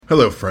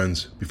Hello,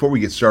 friends. Before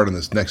we get started on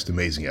this next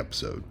amazing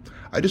episode,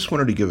 I just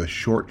wanted to give a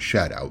short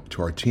shout out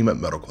to our team at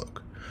Metal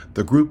Cloak,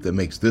 the group that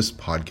makes this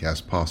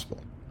podcast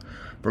possible.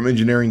 From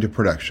engineering to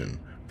production,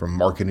 from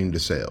marketing to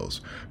sales,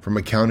 from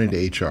accounting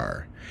to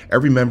HR,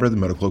 every member of the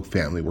Metal Cloak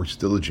family works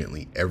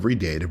diligently every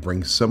day to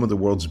bring some of the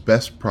world's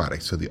best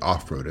products to the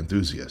off-road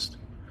enthusiast.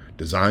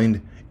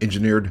 Designed,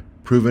 engineered,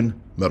 proven,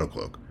 Metal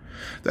Cloak.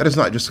 That is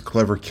not just a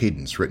clever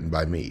cadence written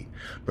by me,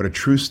 but a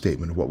true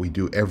statement of what we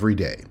do every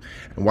day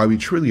and why we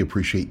truly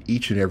appreciate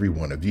each and every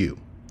one of you.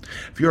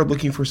 If you are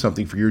looking for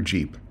something for your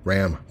Jeep,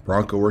 Ram,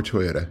 Bronco, or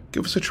Toyota,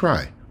 give us a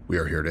try. We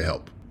are here to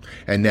help.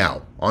 And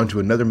now, on to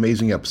another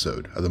amazing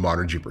episode of the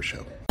Modern Jeeper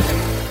Show.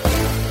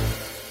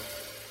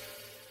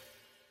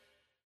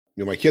 You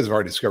know, my kids have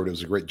already discovered it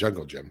was a great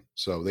jungle gym,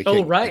 so they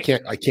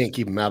can't. I can't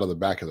keep them out of the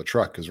back of the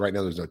truck because right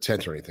now there's no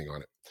tent or anything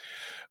on it.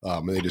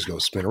 And they just go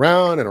spin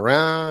around and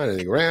around and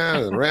they go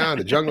around and around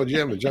the jungle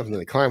gym and jump, and then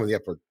they climb on the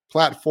upper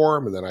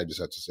platform, and then I just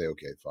have to say,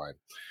 okay, fine.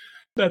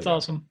 That's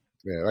awesome.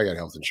 Yeah, I got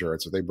health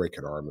insurance. If they break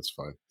an arm, it's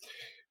fine.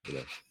 You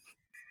know.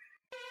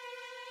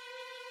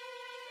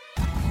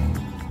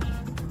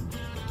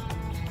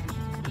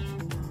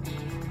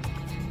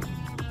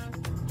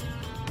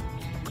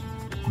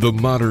 The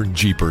Modern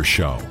Jeeper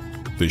Show,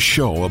 the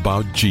show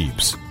about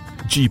Jeeps,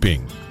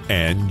 Jeeping,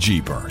 and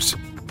Jeepers.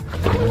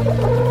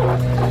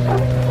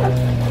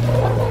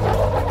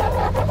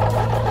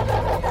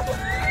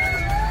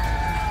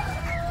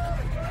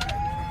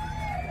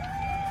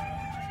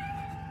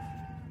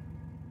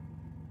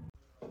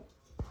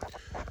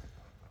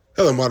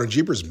 Hello, Modern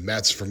Jeepers.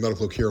 Matt's from Metal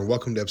Cloak here, and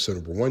welcome to episode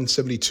number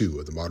 172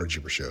 of the Modern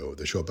Jeeper Show,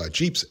 the show about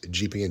Jeeps,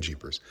 Jeeping, and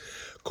Jeepers.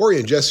 Corey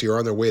and Jesse are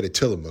on their way to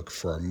Tillamook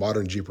for our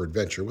Modern Jeeper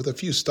adventure with a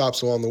few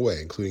stops along the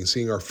way, including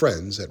seeing our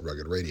friends at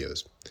Rugged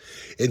Radios.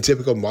 In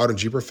typical Modern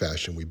Jeeper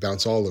fashion, we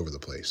bounce all over the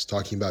place,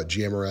 talking about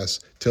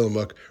GMRS,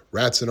 Tillamook,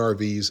 rats and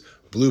RVs,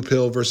 blue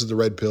pill versus the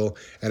red pill,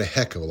 and a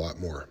heck of a lot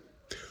more.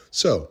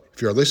 So,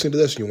 if you're listening to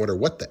this and you wonder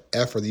what the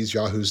F are these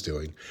yahoos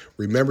doing,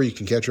 remember you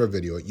can catch our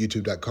video at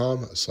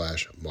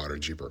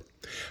youtube.com/modernjeeper.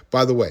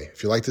 By the way,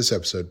 if you like this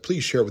episode,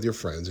 please share it with your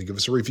friends and give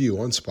us a review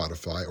on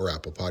Spotify or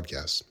Apple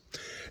Podcasts.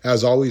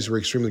 As always, we're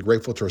extremely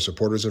grateful to our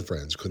supporters and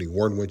friends, including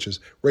Warren Winches,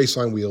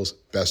 Raceline Wheels,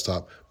 Best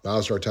Top,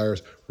 Milestar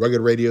Tires,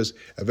 Rugged Radios,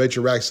 Adventure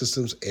Rack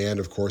Systems,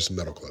 and of course,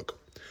 Metal Cloak.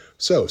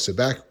 So, sit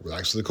back,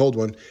 relax with the cold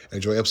one, and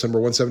enjoy episode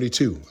number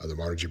 172 of the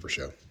Modern Jeeper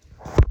Show.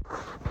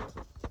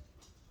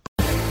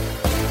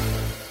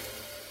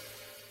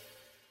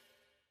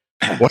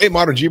 Well, hey,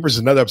 Modern Jeepers,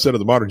 another episode of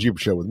the Modern Jeeper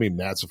Show with me,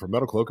 Mattson from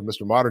Metal Cloak, and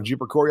Mr. Modern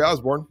Jeeper, Corey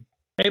Osborne.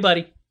 Hey,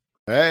 buddy.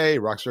 Hey,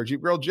 Rockstar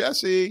Jeep Girl,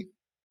 Jesse.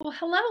 Well,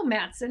 hello,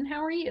 Mattson.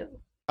 How are you?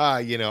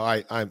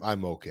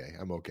 I'm okay.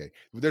 I'm okay.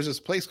 There's this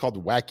place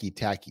called Wacky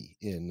Tacky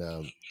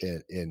in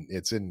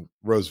it's in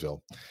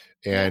Roseville,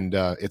 and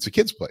it's a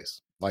kid's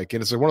place. And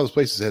it's like one of those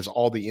places that has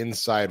all the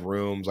inside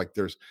rooms.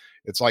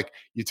 It's like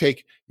you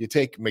take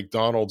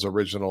McDonald's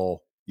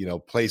original,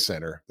 play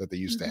center that they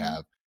used to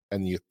have,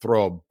 and you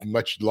throw a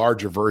much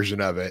larger version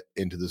of it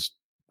into this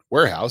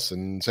warehouse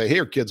and say,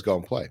 "Here, kids, go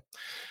and play."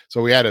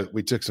 So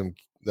we took some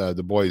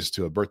the boys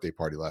to a birthday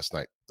party last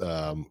night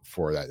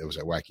for that. It was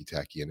at Wacky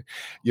Tacky, and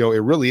it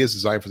really is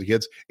designed for the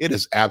kids. It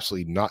is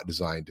absolutely not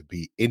designed to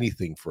be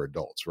anything for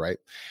adults, right?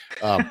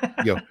 And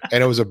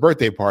it was a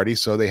birthday party,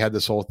 so they had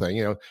this whole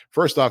thing.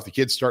 First off, the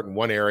kids start in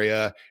one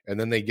area, and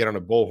then they get on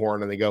a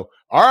bullhorn and they go,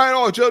 "All right,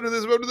 all children,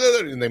 this, move to the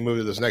other," and they move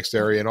to this next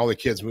area, and all the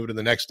kids move to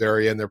the next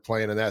area, and they're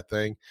playing in that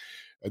thing.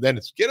 And then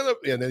it's and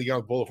then you get on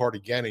the boulevard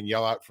again and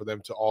yell out for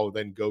them to all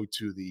then go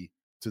to the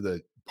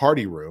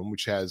party room,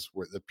 which has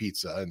the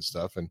pizza and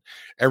stuff. And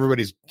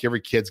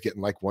every kid's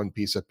getting like one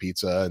piece of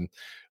pizza.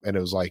 And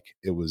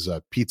it was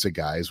Pizza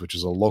Guys, which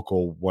is a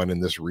local one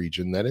in this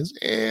region that is,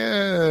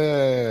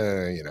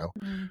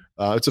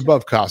 it's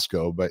above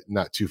Costco, but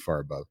not too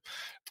far above.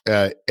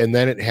 And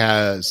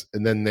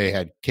then they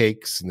had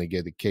cakes, and they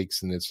get the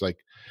cakes, and it's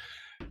like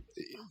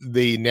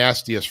the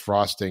nastiest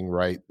frosting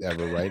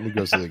ever, right? And he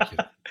goes to the kid.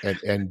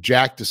 And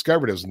Jack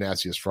discovered it was the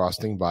nastiest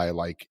frosting by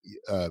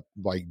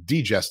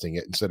digesting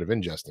it instead of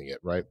ingesting it,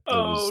 right?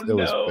 It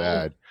was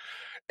bad.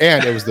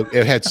 And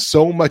it had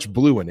so much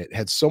blue in it. It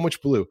had so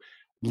much blue.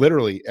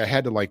 Literally, I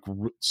had to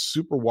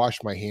super wash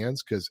my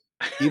hands, because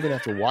even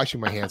after washing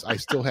my hands, I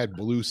still had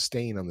blue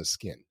stain on the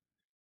skin.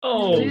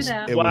 Oh,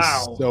 it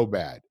was so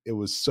bad. It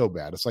was so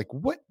bad. It's like,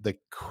 what the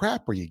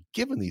crap are you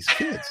giving these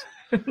kids?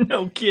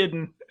 No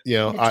kidding.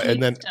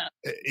 And then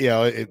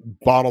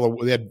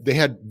they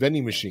had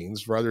vending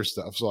machines for other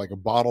stuff. So like a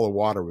bottle of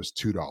water was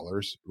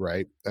 $2,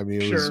 right? I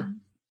mean, it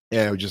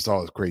was just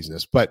all this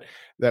craziness. But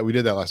that we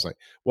did that last night.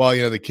 Well,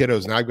 the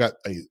kiddos, and I've got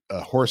a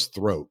hoarse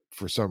throat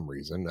for some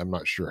reason. I'm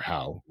not sure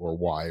how or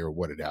why or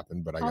what had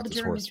happened, but I got this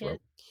hoarse throat.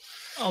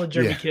 All the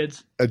German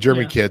kids.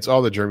 Kids,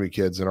 all the German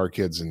kids and our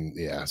kids.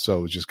 And so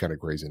it was just kind of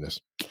craziness.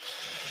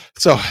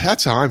 So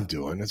that's how I'm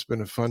doing. It's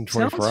been a fun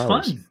 24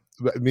 hours. Fun.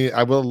 I mean,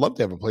 I would love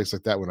to have a place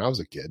like that when I was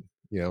a kid.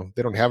 They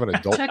don't have an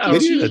adult. They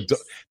need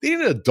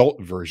an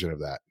adult version of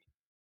that.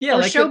 Yeah,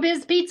 or like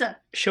Showbiz Pizza.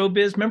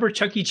 Showbiz. Remember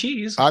Chuck E.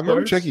 Cheese? I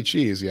remember course. Chuck E.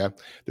 Cheese. Yeah,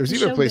 there's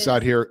And even a place Showbiz.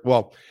 out here.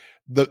 Well,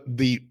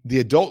 the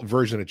adult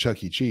version of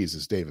Chuck E. Cheese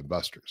is Dave and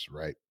Buster's,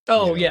 right?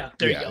 Oh, You know, yeah.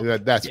 There you go.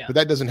 That's Yeah. but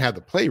that doesn't have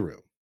the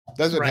playroom.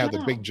 Doesn't have the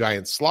Right. big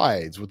giant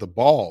slides with the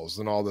balls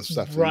and all the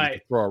stuff that you Right.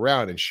 can throw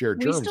around and share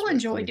We germs. still with.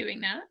 enjoy I mean,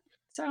 doing that.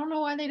 So I don't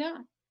know why they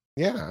don't.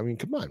 Yeah, I mean,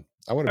 come on.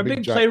 I want a Our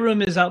big giant.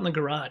 playroom is out in the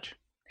garage.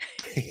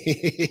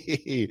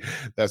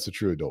 That's a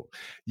true adult.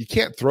 You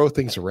can't throw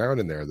things around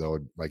in there though,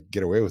 and like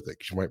get away with it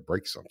because you might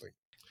break something.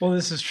 Well,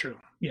 this is true.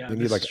 Yeah, You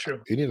need this like is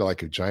true. you need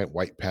like a giant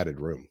white padded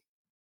room.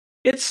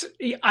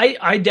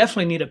 I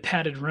definitely need a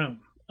padded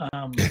room.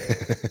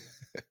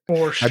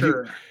 For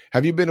sure.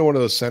 Have you been to one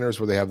of those centers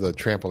where they have the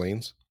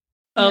trampolines?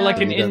 Like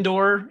No. an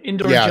indoor Yeah,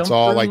 jump it's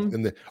all room? like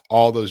in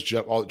all the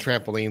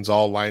trampolines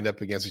all lined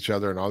up against each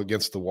other and all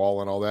against the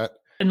wall and all that.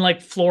 And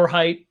like floor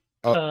height.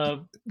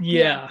 Oh,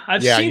 Yeah,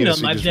 I've yeah, seen you them.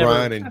 just, you I've just never.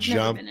 run and I've never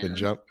jump been in and them.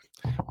 jump.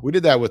 We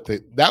did that with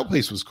that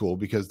place was cool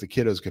because the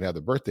kiddos could have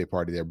the birthday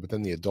party there, but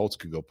then the adults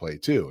could go play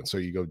too. And so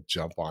you go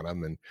jump on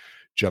them and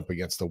jump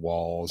against the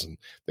walls. And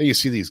then you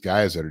see these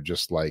guys that are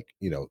just like,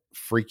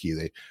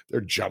 freaky.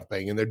 They're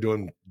jumping and they're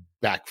doing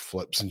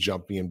backflips and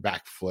jumping and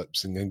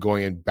backflips and then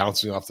going and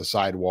bouncing off the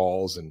side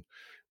walls. And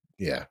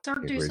yeah.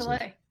 Cirque du crazy.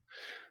 Soleil.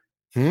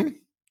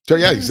 So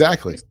yeah,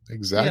 exactly.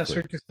 Yeah,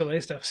 Cirque du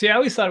Soleil stuff. See, I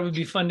always thought it would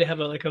be fun to have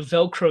a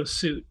Velcro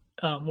suit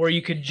where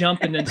you could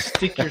jump and then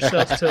stick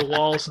yourself to the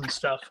walls and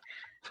stuff.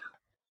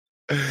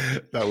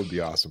 That would be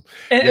awesome.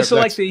 And Yeah, so,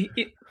 like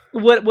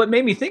what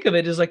made me think of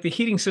it is like the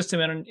heating system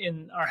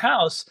in our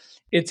house.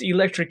 It's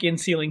electric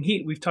in-ceiling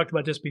heat. We've talked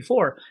about this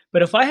before.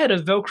 But if I had a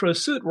Velcro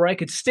suit where I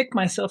could stick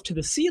myself to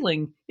the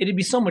ceiling, it'd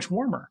be so much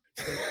warmer.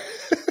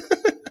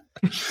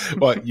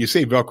 Well, you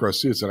say Velcro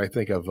suits, and I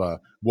think of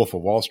Wolf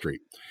of Wall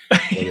Street.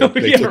 They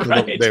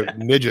have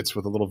midgets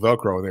with a little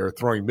Velcro, and they were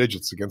throwing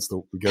midgets against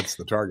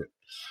the target.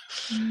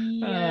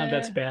 Yeah.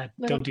 That's bad.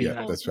 Little Don't do people.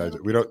 that. That's bad.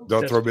 We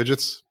don't throw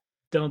midgets.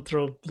 Don't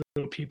throw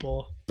little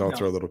people. Don't No.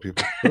 throw little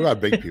people. What about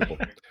big people?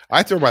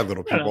 I throw my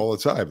little I people know. all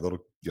the time. Little,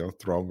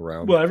 throw them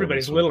around. Well, throw them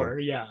everybody's somewhere. littler.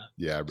 Yeah.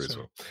 Yeah, everybody's So.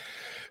 little.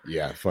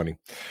 Yeah, funny.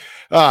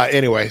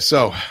 Anyway,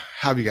 so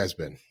how have you guys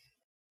been?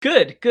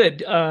 Good.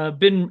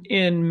 Been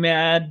in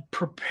mad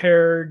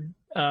prepared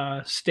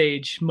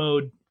stage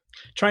mode,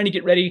 trying to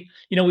get ready.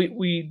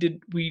 We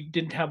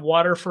didn't have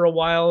water for a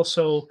while,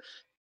 so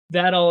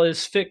that all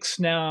is fixed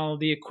now.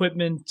 The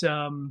equipment.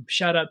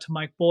 Shout out to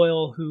Mike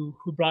Boyle who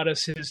brought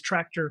us his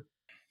tractor,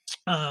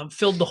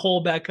 filled the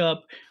hole back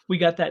up. We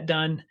got that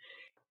done,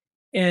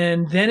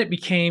 and then it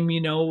became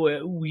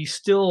we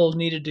still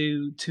needed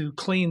to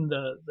clean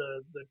the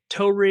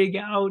tow rig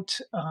out.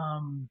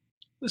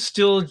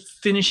 Still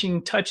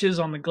finishing touches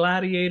on the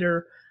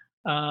Gladiator,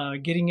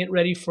 getting it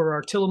ready for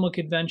our Tillamook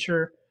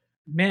adventure.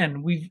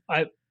 Man,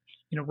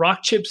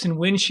 rock chips and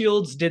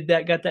windshields,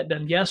 got that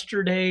done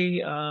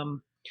yesterday.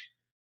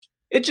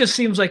 It just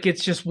seems like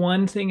it's just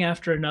one thing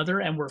after another,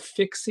 and we're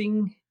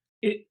fixing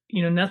it.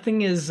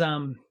 Nothing is,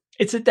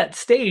 it's at that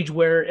stage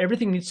where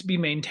everything needs to be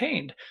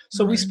maintained.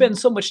 So we spend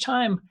so much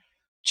time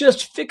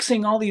just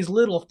fixing all these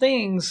little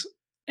things,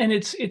 and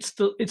it's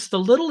the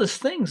littlest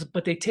things,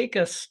 but they take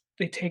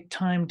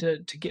time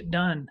to get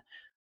done.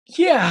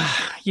 Yeah.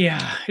 We've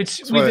been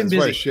That's why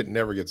busy. shit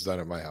never gets done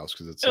at my house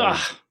because it's always,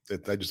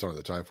 I just don't have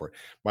the time for it.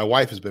 My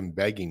wife has been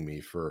begging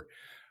me for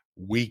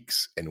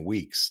weeks and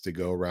weeks to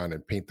go around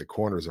and paint the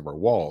corners of our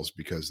walls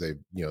because they've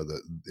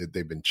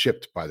been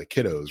chipped by the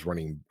kiddos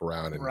running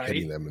around and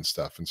hitting them and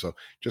stuff. And so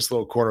just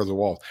little corners of the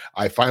wall.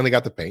 I finally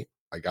got the paint.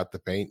 And got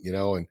that,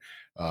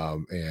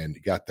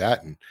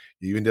 and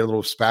you even did a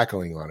little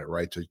spackling on it,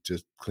 right, to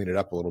just clean it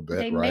up a little bit.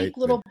 They right, make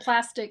little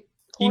plastic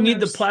corners. You need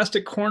the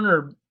plastic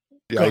corner.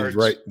 Yeah, guards.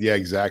 right. Yeah,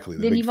 exactly.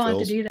 The Didn't big even have to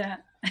fills. do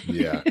that.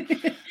 Yeah.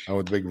 I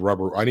want big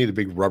rubber. I need a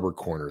big rubber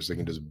corners. They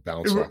can just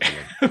bounce off of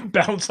them.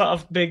 Bounce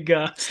off big.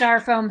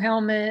 Styrofoam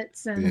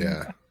helmets and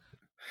Yeah.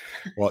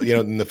 Well,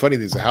 and the funny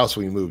thing is the house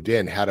we moved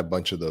in had a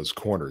bunch of those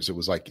corners. It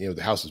was like,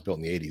 the house was built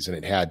in the 80s and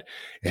it had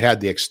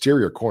the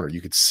exterior corner.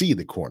 You could see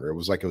the corner. It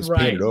was like it was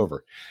painted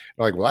over.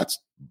 I'm like, well,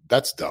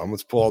 that's dumb.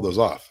 Let's pull all those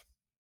off.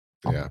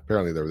 Yeah,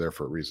 apparently they were there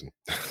for a reason.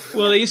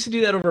 Well, they used to do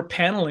that over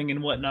paneling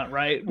and whatnot,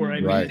 right? Where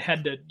you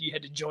had to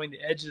join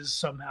the edges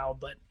somehow,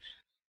 but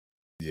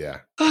yeah.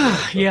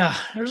 Yeah,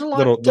 there's a lot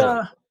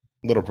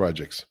little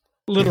projects.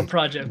 A lot of little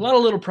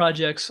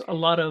projects, a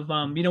lot of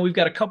we've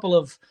got a couple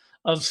of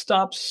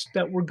stops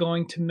that we're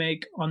going to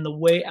make on the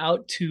way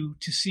out to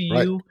see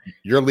you.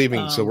 You're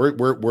leaving, so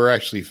we're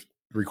actually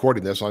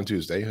recording this on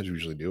Tuesday, as we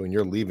usually do, and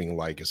you're leaving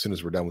like as soon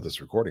as we're done with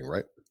this recording,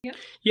 right? Yep.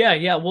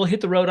 Yeah. We'll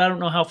hit the road. I don't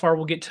know how far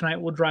we'll get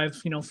tonight. We'll drive,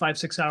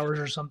 5-6 hours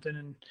or something,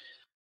 and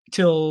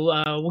till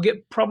we'll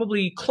get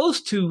probably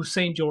close to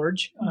St.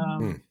 George.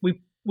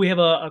 We have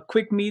a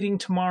quick meeting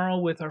tomorrow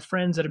with our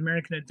friends at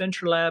American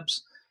Adventure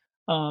Labs.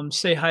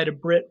 Say hi to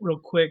Britt real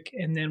quick,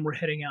 and then we're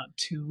heading out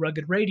to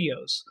Rugged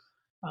Radios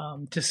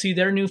to see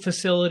their new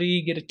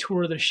facility, get a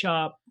tour of the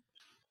shop.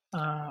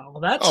 All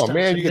that stuff.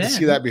 Man, you get to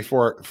see that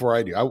before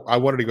I do. I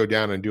wanted to go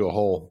down and do a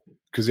whole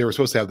because they were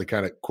supposed to have the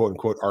kind of quote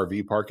unquote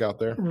RV park out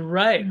there.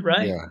 Right.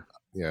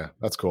 Yeah,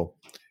 that's cool.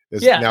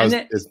 Is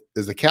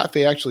the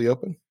cafe actually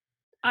open?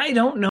 I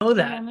don't know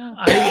that.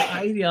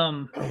 I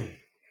don't know.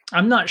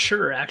 I'm not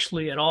sure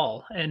actually at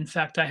all. In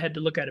fact, I had to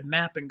look at a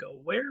map and go,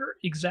 where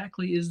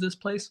exactly is this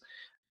place?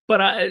 But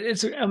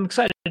I'm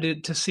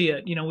excited to see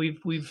it. You know,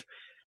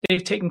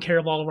 they've taken care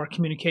of all of our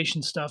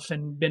communication stuff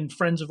and been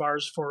friends of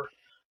ours for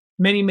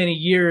many, many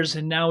years.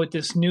 And now with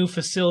this new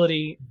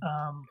facility,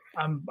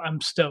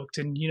 I'm stoked.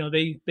 And you know,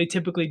 they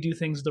typically do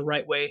things the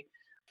right way.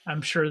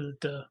 I'm sure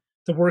that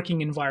the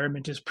working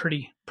environment is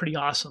pretty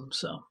awesome.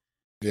 So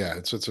yeah,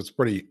 it's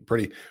pretty.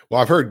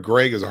 Well, I've heard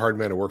Greg is a hard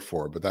man to work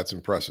for, but that's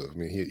impressive. I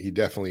mean, he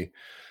definitely.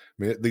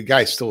 I mean, the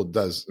guy still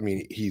does. I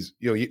mean, he's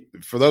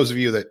for those of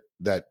you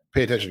that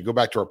pay attention, go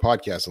back to our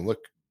podcast and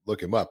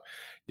look him up.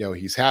 You know,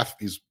 he's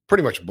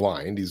pretty much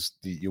blind.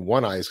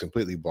 One eye is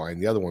completely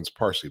blind, the other one's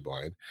partially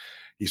blind.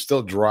 He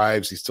still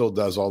drives. He still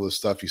does all this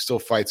stuff. He still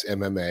fights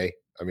MMA.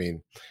 I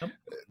mean,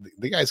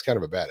 the guy's kind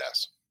of a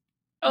badass.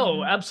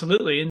 Oh,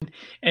 absolutely.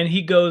 And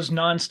he goes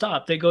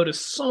nonstop. They go to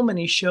so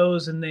many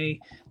shows and they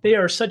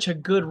are such a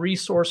good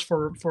resource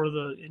for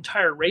the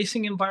entire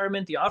racing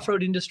environment, the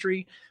off-road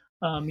industry.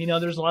 You know,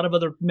 there's a lot of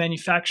other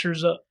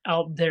manufacturers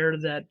out there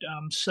that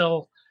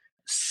sell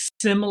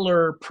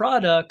similar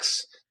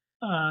products.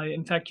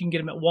 In fact, you can get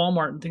them at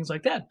Walmart and things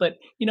like that. But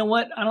you know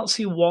what? I don't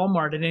see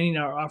Walmart at any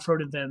of our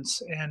off-road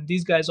events, and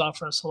these guys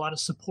offer us a lot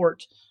of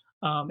support.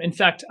 In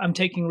fact, I'm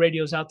taking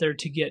radios out there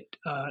to get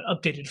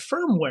updated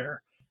firmware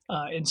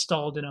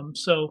installed in them.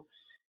 So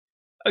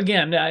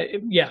again,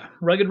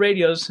 Rugged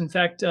Radios. In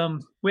fact,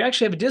 we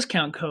actually have a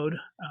discount code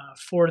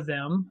for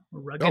them.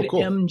 Rugged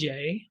cool.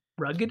 MJ.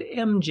 Rugged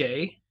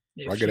MJ.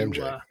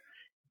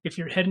 If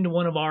you're heading to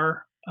one of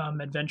our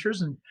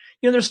adventures, and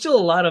you know, there's still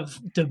a lot of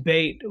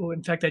debate.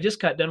 In fact, I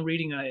just got done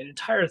reading an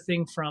entire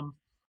thing from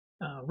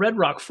Red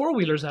Rock Four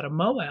Wheelers out of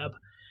Moab.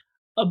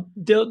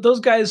 Those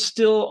guys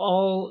still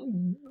all,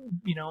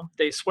 you know,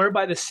 they swear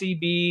by the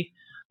CB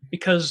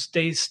because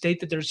they state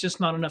that there's just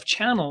not enough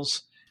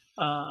channels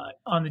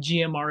on the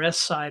GMRS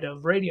side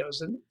of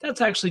radios. And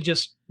that's actually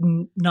just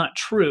not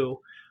true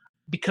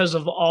because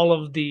of all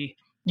of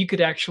you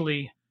could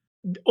actually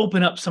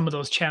open up some of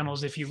those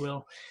channels, if you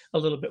will, a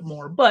little bit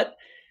more. But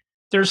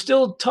there's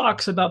still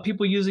talks about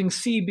people using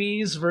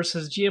CBs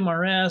versus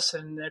GMRS.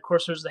 And of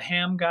course, there's the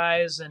ham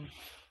guys. And,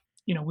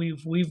 you know,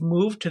 we've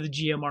moved to the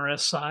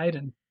GMRS side,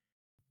 and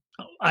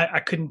I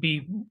couldn't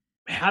be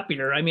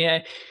happier. I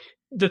mean,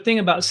 the thing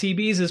about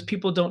CBs is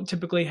people don't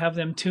typically have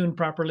them tuned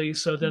properly,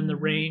 so then the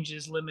range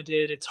is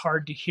limited. It's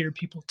hard to hear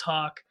people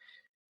talk.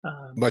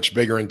 Much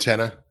bigger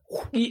antenna.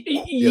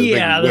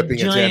 The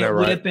giant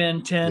whip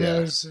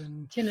antennas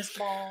and tennis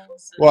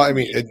balls. Well, I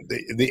mean,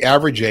 the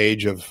average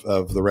age of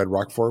the Red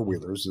Rock Four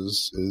Wheelers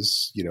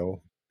is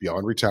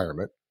beyond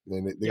retirement,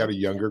 and they got a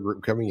younger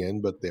group coming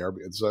in, but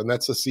and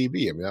that's a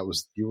CB. I mean,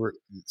 you were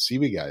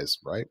CB guys,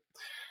 right?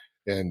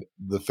 And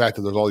the fact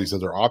that there's all these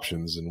other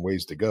options and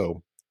ways to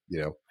go,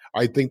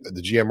 I think that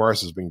the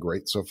GMRS has been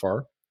great so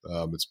far.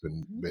 It's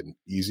been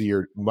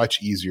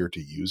much easier to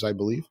use, I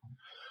believe.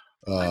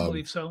 I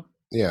believe so.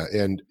 Yeah.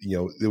 And,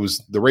 it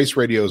was the race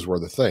radios were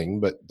the thing,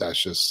 but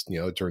that's just,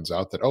 it turns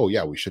out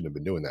that, we shouldn't have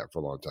been doing that for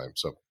a long time.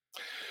 So,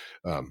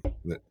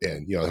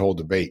 the whole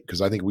debate,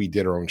 because I think we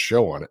did our own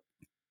show on it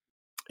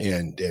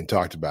and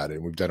talked about it.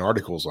 And we've done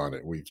articles on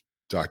it. We've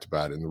talked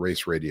about it in the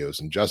race radios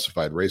and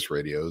justified race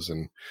radios.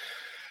 And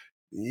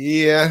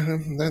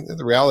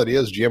the reality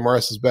is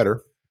GMRS is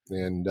better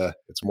and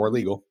it's more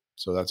legal.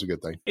 So that's a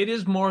good thing. It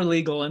is more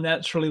legal, and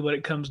that's really what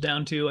it comes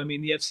down to. I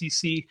mean, the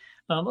FCC,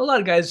 a lot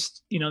of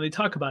guys, they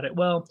talk about it.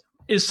 Well,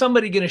 is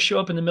somebody going to show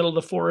up in the middle of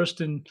the forest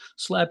and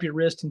slap your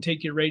wrist and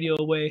take your radio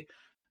away?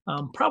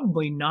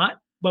 Probably not,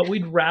 but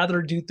we'd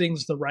rather do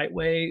things the right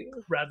way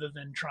rather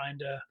than trying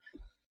to,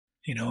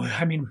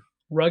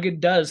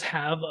 Rugged does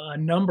have a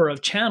number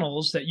of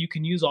channels that you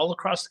can use all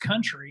across the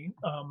country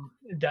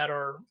that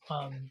are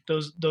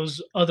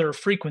those other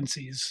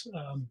frequencies.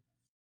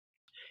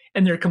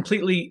 And they're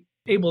completely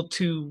able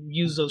to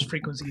use those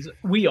frequencies.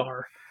 We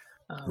are.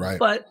 Right.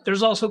 But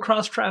there's also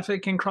cross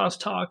traffic and cross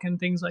talk and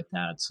things like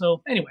that.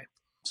 So anyway,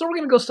 we're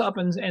going to go stop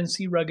and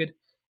see Rugged.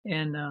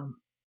 And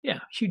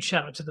huge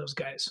shout out to those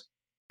guys.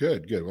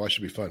 Good. Well, that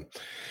should be fun.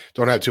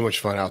 Don't have too much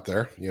fun out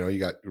there. You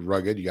got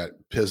Rugged, you got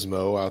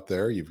Pismo out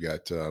there. You've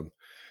got,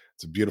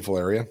 it's a beautiful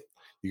area.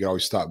 You can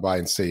always stop by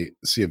and see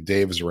if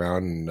Dave is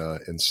around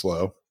and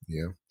slow,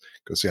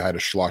 go say hi to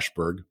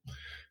Schlossberg.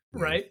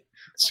 Right.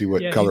 See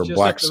what color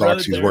black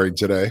socks he's wearing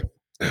today.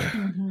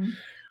 Mm-hmm.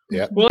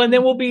 Yeah. Well, and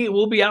then we'll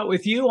be out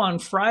with you on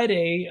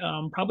Friday,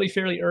 probably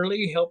fairly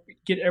early, help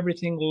get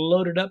everything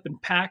loaded up and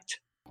packed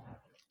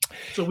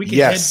so we can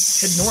head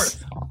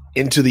north.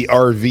 Into the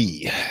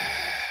RV.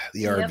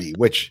 The RV,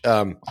 which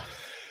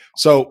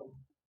so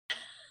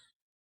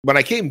when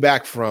I came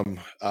back from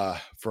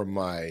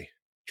my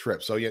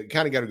trip, so you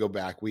kind of got to go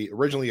back. We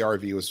originally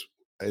RV was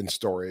in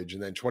storage,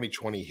 and then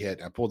 2020 hit.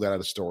 I pulled that out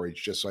of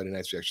storage just so I didn't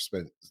actually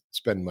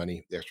spend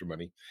money, the extra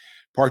money.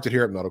 Parked it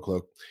here at Metal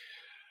Cloak.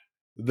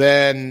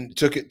 Then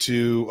took it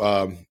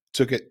to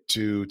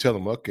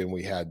Tillamook, and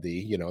we had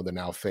the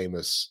now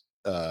famous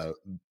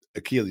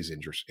Achilles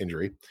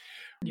injury.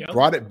 Yep.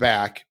 Brought it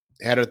back,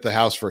 had it at the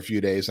house for a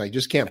few days. I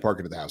just can't park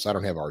it at the house. I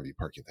don't have RV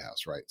parking at the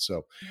house, right?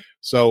 So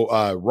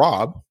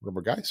Rob, one of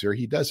our guys here,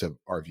 he does have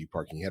RV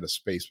parking. He had a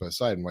space by the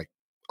side. I'm like,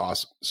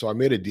 awesome. So I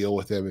made a deal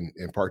with him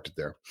and parked it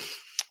there.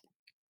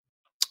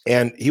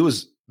 And he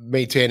was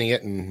maintaining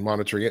it and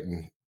monitoring it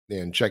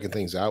and checking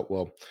things out.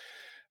 Well,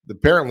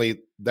 apparently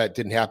that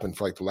didn't happen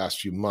for like the last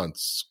few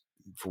months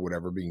for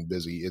whatever, being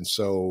busy. And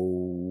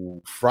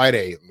so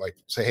Friday, like,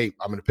 say, hey,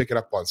 I'm going to pick it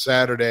up on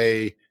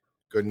Saturday.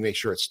 Go and make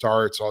sure it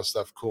starts, all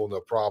stuff. Cool.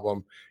 No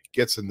problem.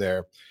 Gets in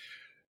there.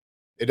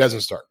 It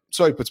doesn't start.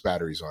 So he puts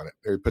batteries on it,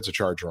 or he puts a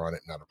charger on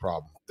it. Not a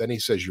problem. Then he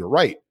says, you're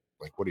right.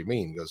 Like, what do you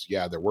mean? He goes,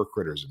 yeah, there were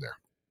critters in there.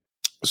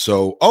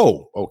 So,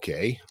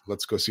 okay,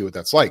 let's go see what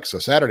that's like. So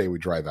Saturday we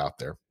drive out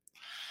there.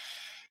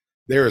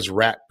 There is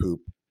rat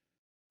poop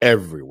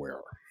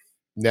everywhere.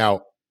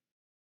 Now,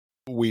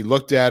 we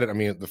looked at it. I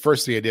mean, the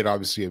first thing I did,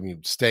 obviously,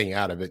 staying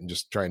out of it and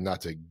just trying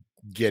not to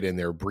get in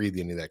there, breathe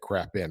any of that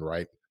crap in,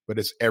 right? But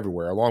it's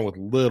everywhere, along with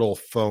little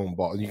foam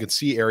balls. You can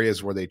see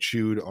areas where they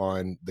chewed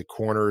on the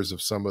corners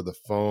of some of the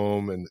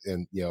foam,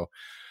 and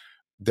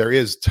there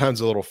is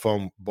tons of little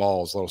foam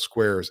balls, little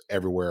squares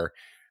everywhere.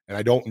 And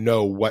I don't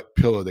know what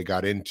pillow they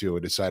got into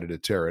and decided to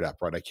tear it up,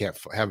 right?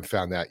 I haven't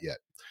found that yet.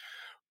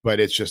 But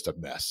it's just a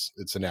mess.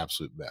 It's an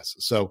absolute mess.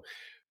 So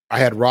I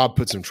had Rob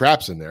put some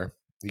traps in there.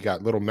 He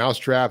got little mouse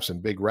traps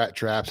and big rat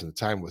traps, and the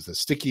time was the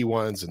sticky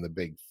ones and the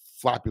big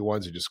floppy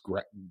ones that just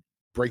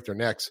break their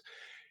necks.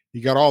 He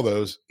got all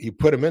those. He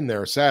put them in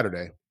there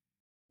Saturday.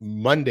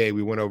 Monday,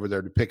 we went over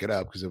there to pick it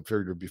up because it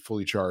figured it would be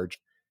fully charged.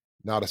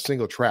 Not a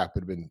single trap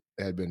had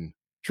been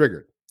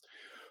triggered.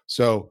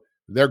 So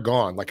they're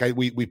gone. Like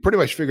we pretty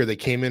much figured they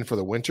came in for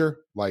the winter,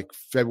 like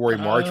February,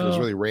 March. It was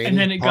really rainy. And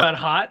then it got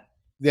hot.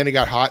 Then it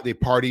got hot. They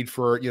partied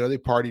for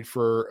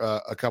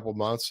a couple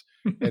months,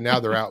 and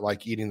now they're out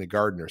like eating the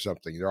garden or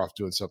something. They're off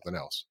doing something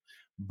else.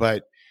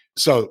 But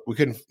so we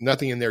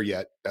nothing in there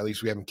yet. At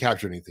least we haven't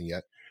captured anything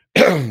yet.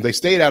 They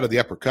stayed out of the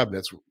upper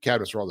cabinets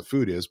where all the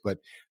food is, but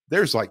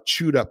there's like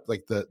chewed up,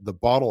 like the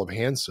bottle of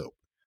hand soap,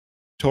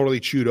 totally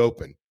chewed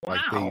open.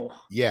 Wow.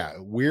 Like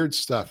weird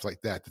stuff like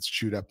that's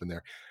chewed up in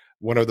there.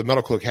 One of the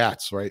Metal Cloak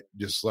hats, right,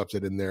 just left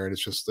it in there, and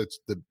it's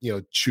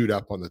the chewed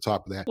up on the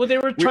top of the hat. Well, they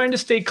were trying to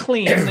stay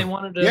clean. They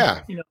wanted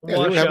to,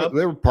 wash up.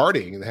 They were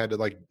partying, and they had to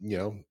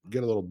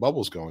get a little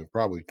bubbles going,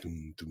 probably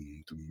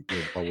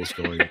bubbles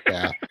going,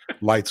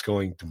 lights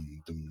going.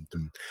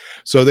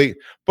 So so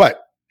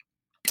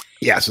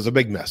it's a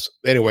big mess.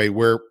 Anyway,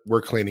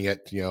 we're cleaning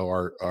it.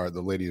 The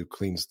lady who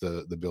cleans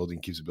the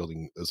building, keeps the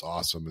building, is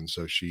awesome, and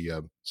so she's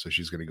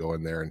going to go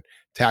in there and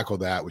tackle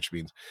that, which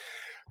means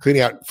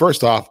cleaning out,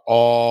 first off,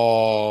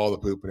 all the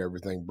poop and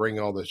everything, bring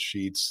all the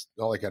sheets,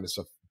 all that kind of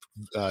stuff,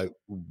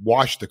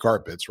 wash the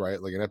carpets,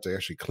 right? Like I have to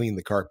actually clean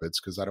the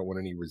carpets because I don't want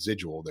any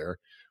residual there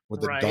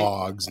with the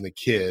dogs and the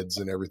kids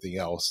and everything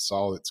else. It's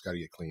all that's got to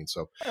get cleaned.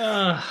 So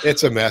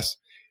it's a mess.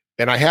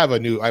 And I have a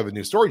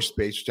new storage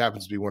space, which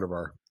happens to be one of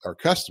our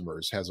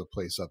customers, has a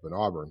place up in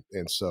Auburn.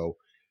 And so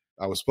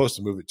I was supposed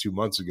to move it 2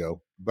 months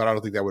ago, but I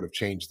don't think that would have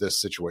changed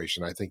this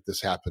situation. I think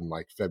this happened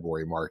like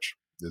February, March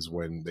is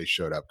when they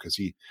showed up, because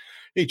he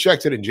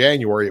checked it in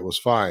January. It was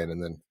fine.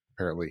 And then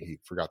apparently he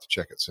forgot to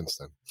check it since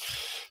then,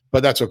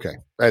 but that's okay.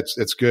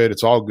 It's good.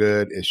 It's all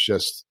good. It's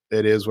just,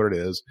 it is what it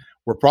is.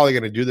 We're probably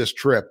going to do this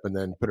trip and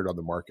then put it on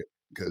the market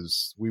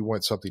because we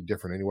want something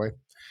different anyway.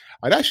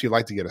 I'd actually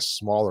like to get a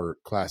smaller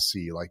Class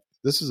C. Like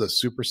this is a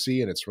Super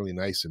C and it's really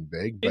nice and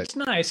big. But it's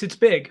nice. It's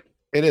big.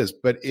 It is.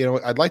 But,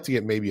 I'd like to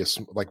get maybe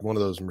like one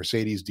of those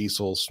Mercedes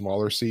diesel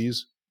smaller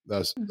Cs,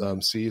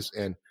 Cs.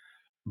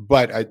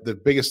 But the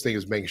biggest thing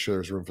is making sure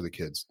there's room for the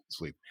kids to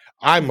sleep.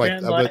 I'm like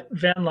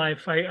van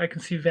life. I can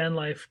see van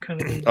life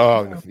kind of.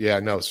 Oh yeah,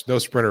 no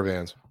Sprinter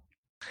vans.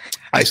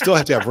 I still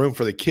have to have room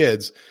for the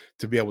kids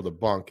to be able to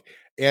bunk,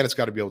 and it's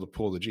got to be able to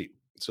pull the Jeep.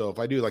 So if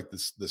I do like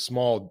this, the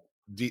small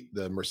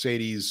the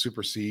Mercedes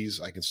Super Cs,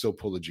 I can still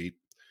pull the Jeep,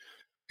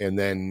 and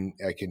then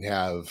I can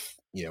have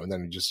and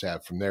then just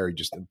have from there.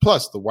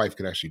 Plus the wife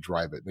can actually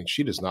drive it. I mean,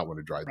 she does not want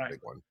to drive the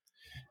big one.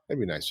 That'd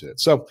be nice to it.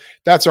 So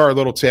that's our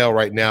little tale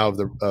right now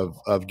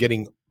of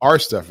getting our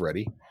stuff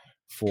ready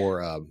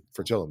for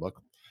Tillamook.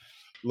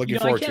 Looking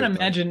forward to it. I can't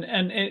imagine,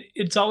 and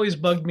it's always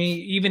bugged me.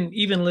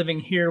 Even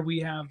living here,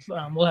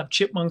 we'll have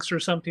chipmunks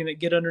or something that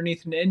get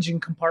underneath an engine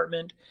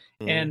compartment,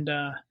 and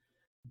a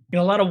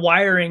lot of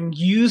wiring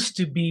used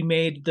to be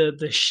made.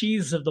 The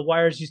sheaths of the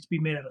wires used to be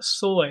made out of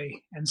soy,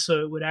 and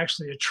so it would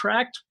actually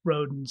attract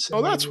rodents.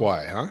 Oh, that's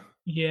why, huh?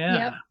 Yeah.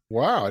 Yep.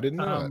 Wow, I didn't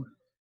know that.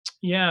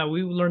 Yeah,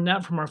 we learned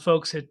that from our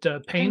folks at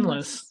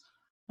Painless.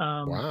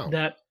 Wow.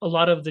 That a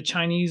lot of the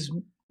Chinese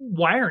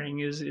wiring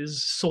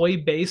is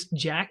soy-based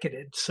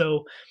jacketed.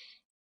 So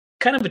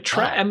kind of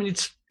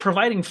it's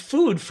providing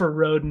food for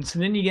rodents.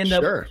 And then you end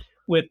up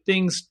with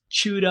things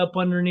chewed up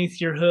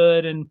underneath your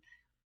hood. And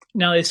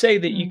now they say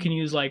that you can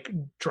use like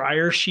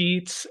dryer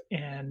sheets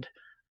and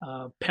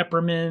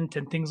peppermint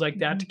and things like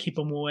that to keep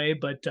them away.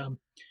 But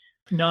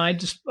No, I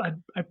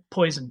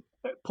poison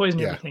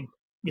Yeah. everything.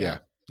 Yeah.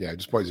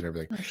 Just poison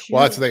everything. Oh,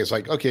 Well, that's the shoot. thing. It's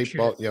like, okay, Shoot.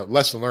 well,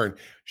 lesson learned.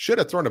 Should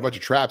have thrown a bunch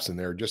of traps in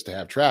there just to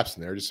have traps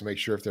in there, just to make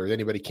sure if there was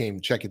anybody came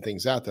checking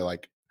things out, they're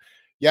like,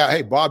 yeah,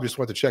 hey, Bob just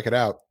went to check it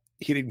out.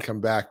 He didn't come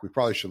back. We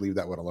probably should leave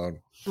that one alone.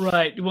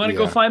 Right. You want to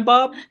go Yeah. find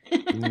Bob?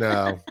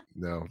 No.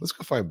 Let's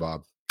go find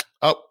Bob.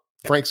 Oh,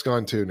 Frank's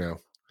gone too now.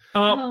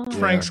 Oh, Oh.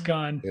 Frank's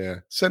gone. Yeah.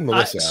 Send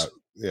Melissa out.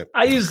 Yeah.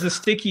 I use the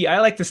sticky. I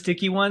like the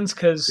sticky ones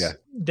because Yeah.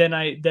 then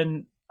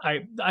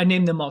I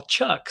name them all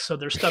Chuck, so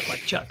they're stuck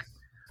like Chuck.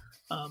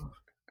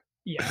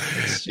 Yeah.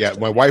 it's Yeah. just-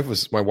 My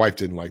wife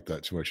didn't like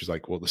that too much. She's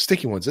like, well, the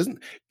sticky ones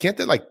can't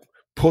they like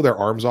pull their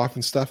arms off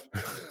and stuff?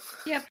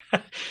 Yep.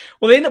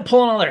 Well, they end up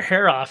pulling all their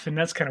hair off, and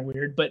that's kind of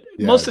weird. But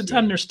Yeah, most of the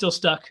time, yeah. they're still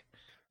stuck.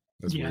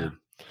 That's Yeah. weird.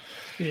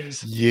 It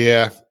is.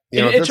 Yeah.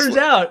 You know, And if it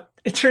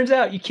it's turns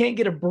out you can't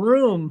get a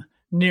broom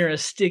near a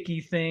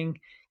sticky thing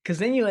because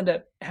then you end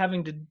up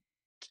having to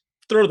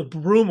throw the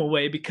broom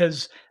away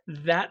because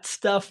that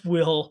stuff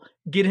will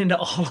get into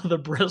all of the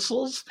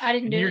bristles I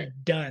didn't and do you're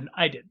it. done.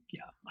 I did.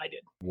 Yeah, I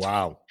did.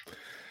 Wow.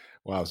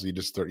 So you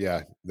just throw,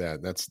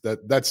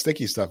 that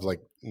sticky stuff.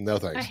 Like, no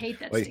thanks. I hate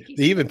that Like sticky.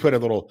 they even put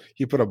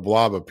he put a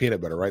blob of peanut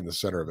butter right in the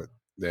center of it.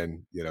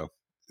 Then, it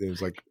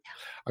was like,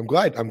 I'm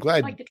glad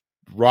Like the-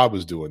 Rob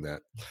was doing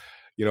that.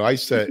 We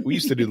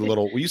used to do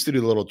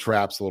the little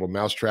traps, the little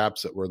mouse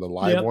traps that were the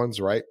live Yep. ones,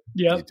 right?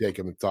 Yeah. You take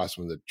them and toss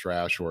them in the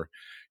trash, or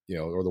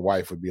the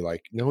wife would be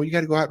like, no, you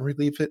got to go out and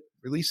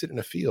release it in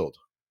a field.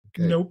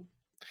 Okay. Nope.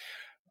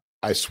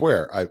 I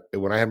swear,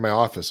 when I had my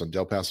office on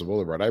Del Paso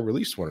Boulevard, I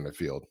released one in a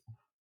field.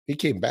 He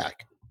came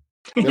back.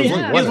 There was only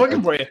Yeah. He one was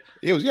looking for you.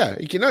 It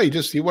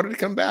was, he wanted to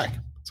come back.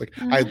 It's like,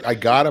 Mhm. I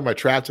got him, I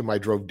trapped him, I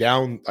drove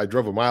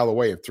a mile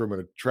away and threw him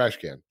in a trash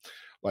can.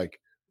 Like,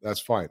 that's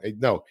fine.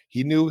 No,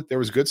 he knew there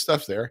was good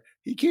stuff there.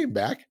 He came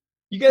back.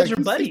 You guys Like,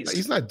 are buddies.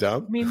 He's not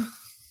dumb. I mean,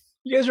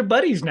 you guys are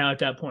buddies now at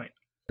that point.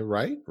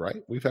 Right.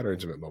 We've had our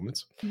intimate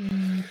moments.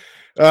 Mm.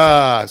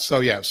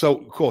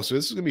 So cool. So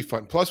this is gonna be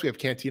fun. Plus, we have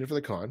Cantina for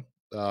the Con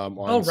on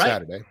right.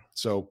 Saturday.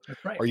 So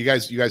That's right. are you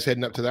guys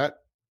heading up to that?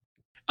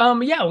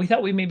 Yeah, we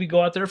thought we'd maybe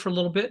go out there for a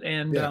little bit,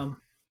 and Yeah.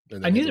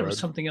 And I then knew hit the there was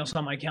road? something else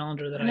on my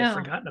calendar that I No. had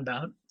forgotten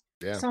about.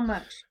 Yeah. So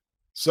much.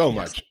 So Yes.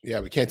 much.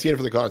 Yeah, but Cantina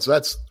for the Con. So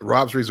that's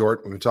Rob's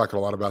Resort. We've been talking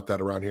a lot about that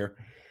around here.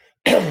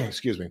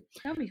 Excuse me.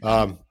 That'll be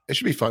fun. It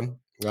should be fun.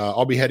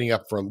 I'll be heading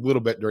up for a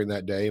little bit during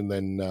that day, and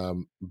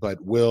then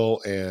but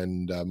Will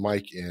and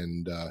Mike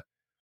and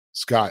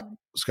Scott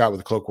with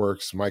the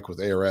Cloakworks, Mike with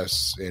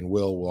ARS, and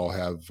will all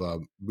have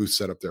booths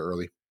set up there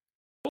early.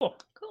 Cool.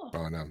 Cool.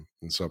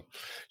 And so it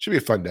should be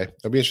a fun day.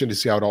 It'll be interesting to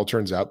see how it all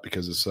turns out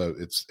because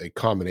it's a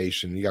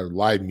combination. You got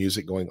live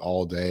music going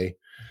all day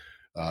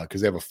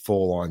because they have a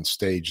full on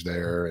stage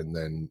there, and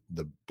then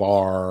the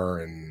bar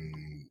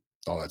and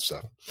all that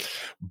stuff.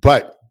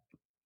 But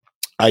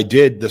I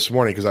did this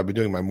morning because I've been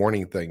doing my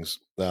morning things.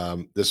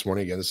 This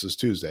morning, again, this is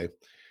Tuesday.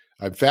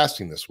 I'm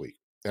fasting this week.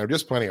 And I'm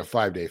just planning a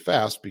 5-day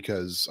fast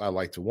because I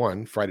like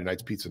to, Friday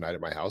night's pizza night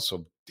at my house.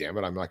 So damn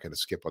it, I'm not going to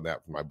skip on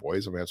that for my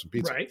boys. I'm going to have some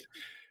pizza. Right.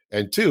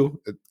 And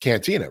 2,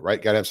 Cantina,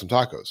 right? Got to have some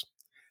tacos.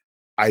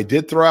 I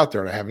did throw out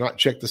there, and I have not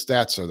checked the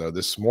stats though.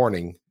 This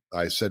morning,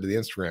 I said to the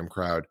Instagram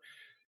crowd,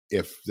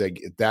 if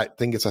that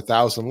thing gets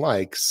 1,000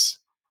 likes,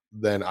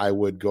 then I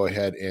would go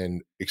ahead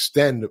and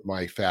extend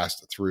my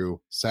fast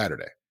through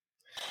Saturday.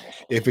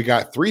 If it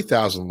got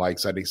 3,000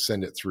 likes, I'd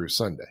extend it through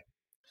Sunday.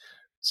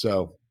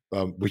 So,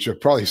 which you'll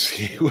probably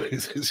see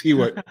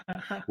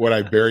what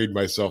I buried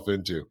myself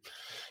into,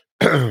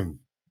 and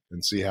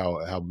see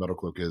how Metal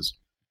Cloak is.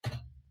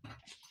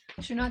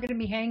 But you're not going to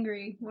be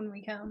hangry when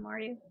we come, are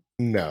you?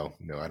 No,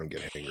 I don't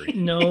get angry.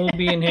 No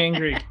being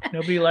hangry.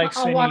 Nobody likes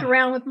I'll any. walk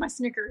around with my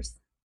Snickers.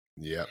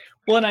 Yeah.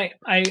 Well, and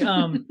I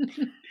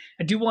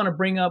do want to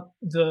bring up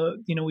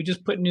we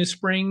just put new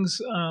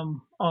springs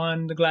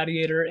on the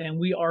Gladiator, and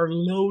we are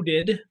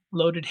loaded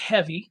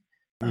heavy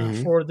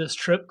Mhm. for this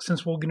trip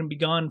since we're going to be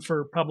gone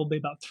for probably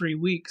about 3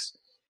 weeks.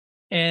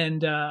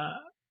 And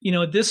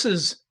this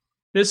is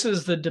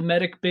the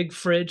Dometic Big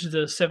Fridge,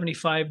 the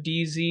 75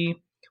 DZ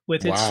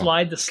with its Wow.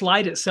 slide. The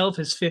slide itself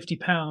is 50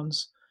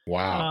 pounds.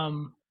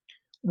 Wow.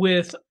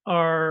 With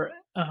our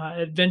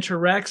Adventure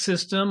Rack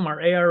system,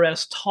 our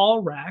ARS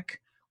tall rack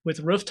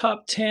with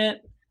rooftop tent,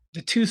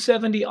 the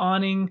 270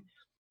 awning,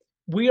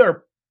 we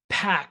are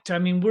packed. I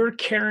mean, we're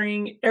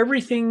carrying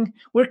everything.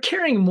 We're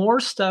carrying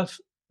more stuff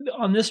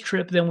on this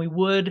trip than we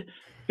would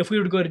if we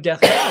were to go to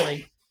Death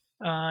Valley.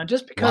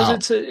 Just because Wow.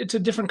 it's a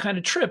different kind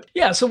of trip.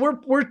 Yeah, so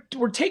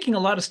we're taking a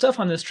lot of stuff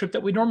on this trip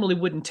that we normally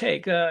wouldn't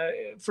take.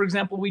 For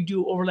example, we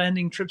do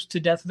overlanding trips to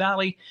Death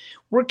Valley.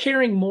 We're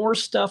carrying more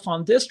stuff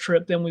on this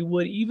trip than we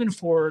would even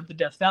for the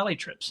Death Valley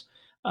trips.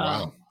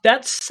 Wow.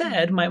 That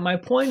said, my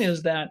point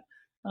is that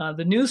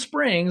the new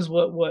springs,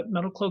 what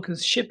Metal Cloak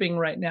is shipping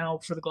right now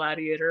for the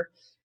Gladiator,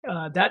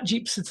 that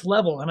Jeep sits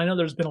level. And I know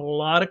there's been a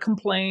lot of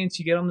complaints.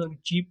 You get on the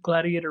Jeep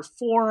Gladiator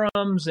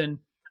forums, and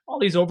all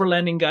these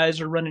overlanding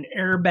guys are running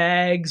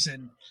airbags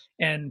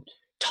and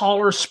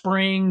taller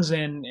springs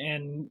and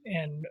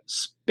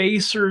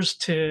spacers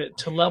to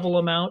level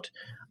them out.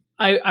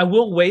 I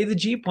will weigh the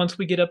Jeep once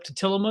we get up to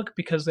Tillamook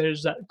because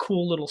there's that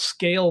cool little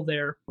scale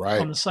there Right.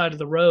 on the side of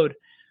the road,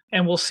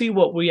 and we'll see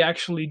what we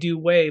actually do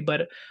weigh.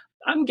 But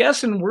I'm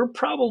guessing we're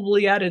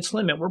probably at its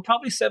limit. We're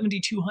probably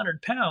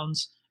 7,200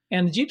 pounds,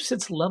 and the Jeep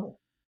sits level.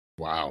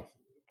 Wow.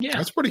 Yeah,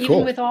 That's pretty Even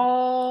cool. with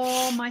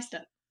all my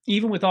stuff.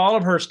 even with all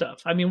of her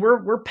stuff. I mean,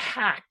 we're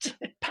packed.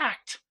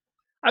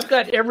 I've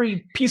got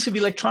every piece of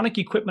electronic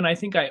equipment I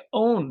think I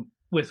own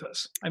with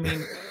us. I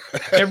mean,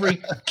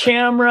 every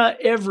camera,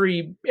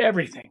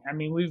 everything. I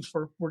mean,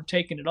 we're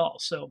taking it all.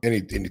 So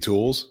Any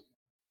tools?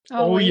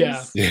 oh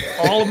yeah, Always.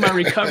 all of my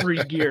recovery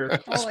gear,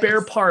 spare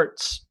Always.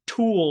 parts,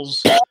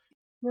 tools.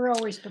 We're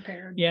always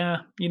prepared. Yeah,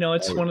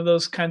 it's one of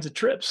those kinds of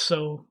trips.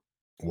 So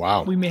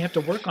Wow. we may have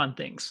to work on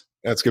things.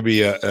 That's going to be,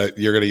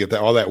 you're going to get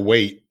all that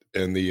weight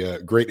and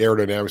the great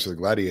aerodynamics of the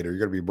Gladiator. You're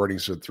going to be burning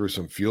through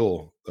some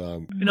fuel.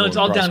 It's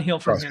all downhill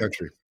from cross here.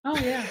 country. Oh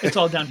yeah. It's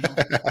all downhill.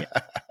 Yeah.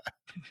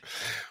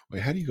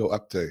 Wait, how do you go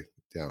up to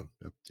down?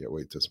 Yeah,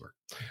 wait, this way.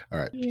 All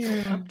right.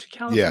 Up to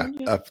Yeah,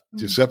 California.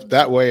 just up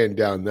that way and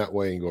down that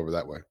way and go over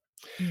that way.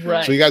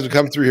 Right. So you guys will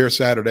come through here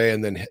Saturday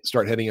and then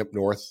start heading up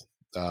north.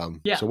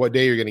 Yeah. So what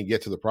day are you going to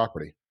get to the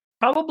property?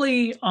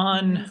 Probably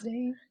on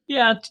Wednesday.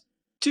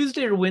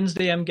 Tuesday or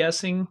Wednesday, I'm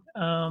guessing.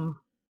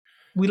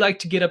 We like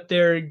to get up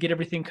there, get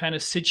everything kind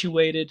of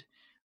situated,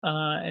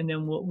 and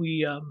then what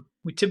we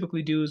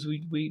typically do is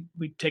we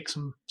take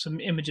some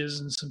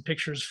images and some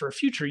pictures for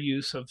future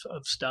use of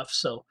stuff.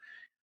 So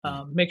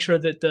make sure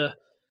that the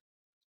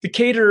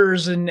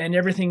caterers and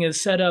everything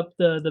is set up,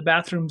 the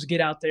bathrooms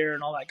get out there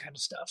and all that kind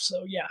of stuff.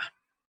 So yeah.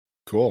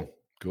 Cool.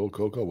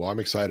 Well, I'm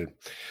excited.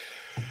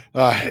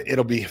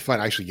 It'll be fun.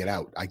 I actually get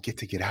out. I get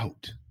to get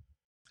out.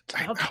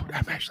 I'm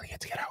actually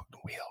get to get out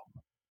and wheel.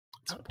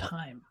 It's about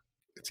time.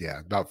 It's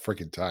about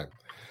freaking time.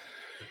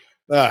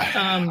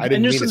 I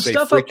didn't mean to say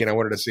freaking. I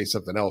wanted to say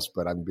something else,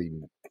 but I'm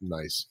being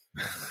nice.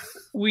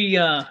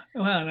 And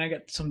I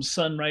got some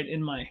sun right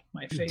in my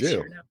face do.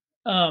 here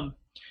now.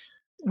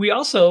 We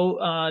also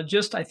I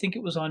think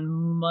it was on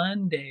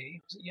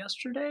Monday. Was it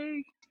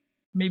yesterday?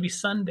 Maybe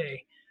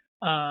Sunday.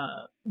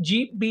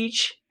 Jeep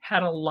Beach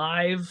had a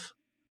live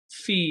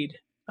feed.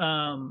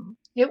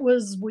 It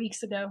was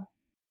weeks ago.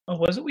 Oh,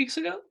 was it weeks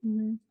ago?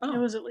 Mm-hmm. Oh. It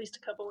was at least a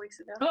couple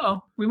weeks ago.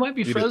 Oh, we might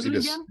be frozen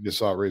again. You just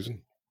saw a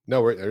reason?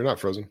 No, you're not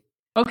frozen.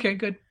 Okay,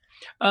 good.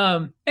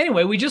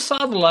 Anyway, we just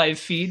saw the live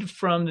feed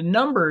from the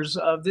numbers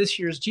of this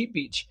year's Jeep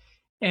Beach,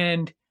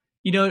 and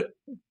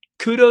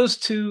kudos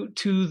to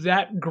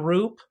that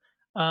group.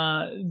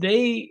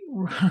 They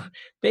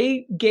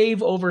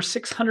gave over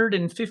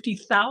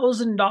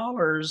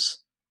 $650,000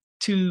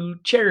 to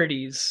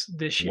charities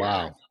this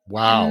year.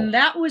 Wow. And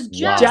that was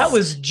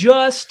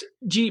just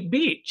Jeep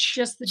Beach.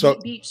 Just the So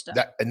Jeep Beach stuff.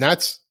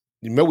 That's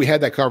we had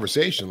that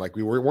conversation. Like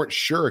we weren't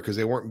sure because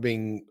they weren't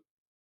being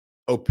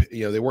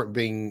they were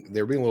being a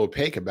little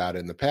opaque about it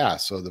in the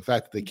past. So the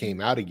fact that they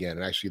came out again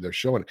and actually they're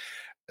showing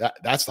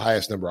that's the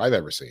highest number I've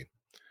ever seen.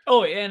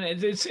 Oh,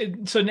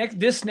 and so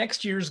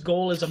next year's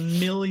goal is $1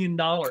 million.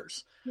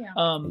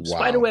 Yeah.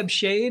 Spiderweb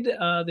Shade,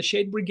 the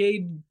Shade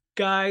Brigade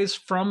guys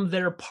from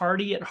their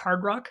party at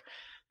Hard Rock,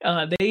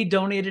 they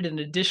donated an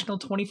additional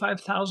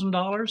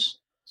 $25,000.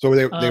 So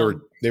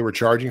they were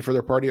charging for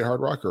their party at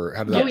Hard Rock, or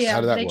how did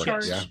that work?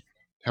 Charge. Yeah.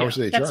 How much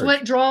do they That's charge?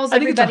 what draws I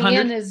think it's everybody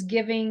 100. in is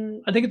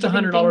giving. I think it's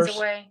giving $100. things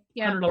away.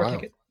 Yeah. $100 Wow.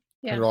 ticket.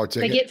 Yeah. $100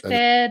 They ticket. get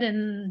fed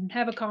and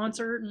have a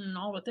concert and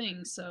all the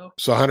things. So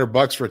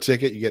 $100 for a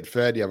ticket, you get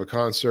fed, you have a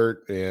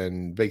concert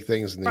and big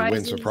things, and they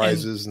win some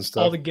prizes and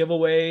stuff. All the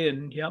giveaway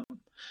and yep.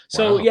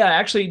 So Wow. yeah,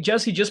 actually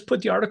Jesse just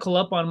put the article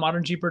up on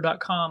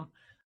modernjeeper.com.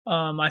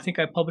 I think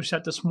I published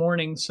that this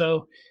morning.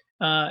 So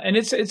and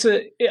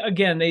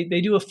again,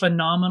 they do a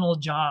phenomenal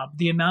job.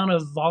 The amount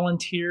of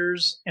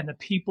volunteers and the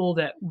people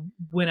that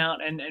went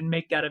out and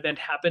make that event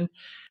happen.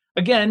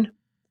 Again,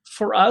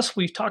 for us,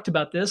 we've talked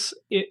about this.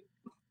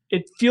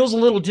 It feels a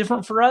little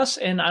different for us,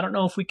 and I don't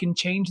know if we can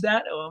change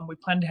that. We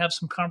plan to have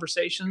some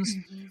conversations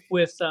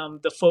with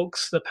the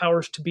folks, the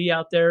powers to be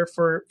out there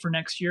for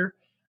next year.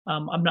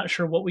 I'm not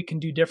sure what we can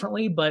do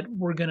differently, but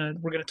we're gonna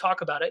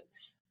talk about it.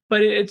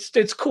 But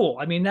it's cool.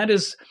 I mean, that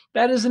is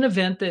an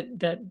event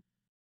that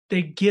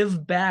they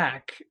give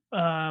back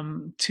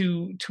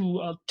to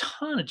a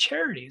ton of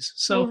charities.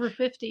 So over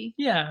 50.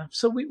 Yeah,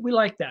 so we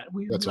like that.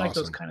 We That's like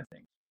awesome. those kind of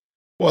things.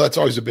 Well, that's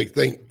always a big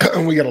thing.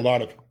 We got a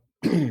lot of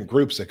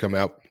groups that come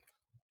out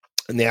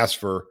and they ask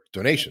for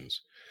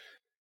donations.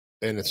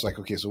 And it's like,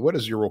 okay, so what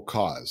is your real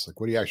cause? Like,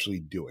 what are you actually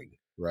doing?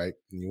 Right.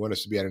 And you want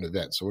us to be at an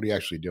event. So what are you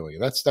actually doing?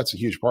 And that's a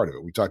huge part of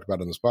it. We talked about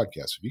on this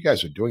podcast. If you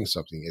guys are doing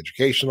something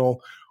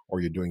educational or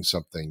you're doing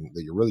something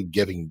that you're really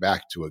giving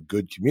back to a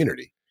good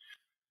community,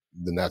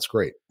 then that's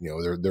great.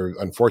 There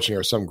unfortunately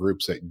are some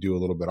groups that do a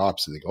little bit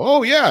opposite. They go,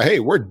 oh yeah, hey,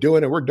 we're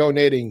doing it. We're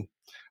donating.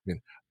 I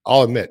mean,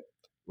 I'll admit,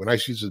 when I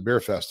used to do the beer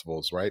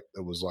festivals, right,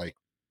 it was like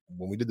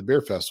when we did the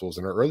beer festivals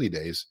in our early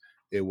days,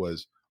 it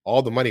was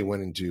all the money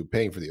went into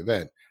paying for the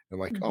event. And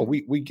like, oh,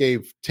 we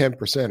gave 10%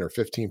 or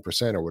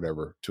 15% or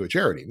whatever to a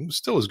charity. It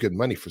still was good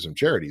money for some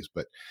charities,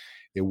 but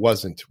it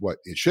wasn't what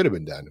it should have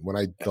been done.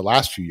 The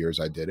last few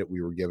years I did it,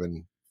 we were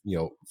given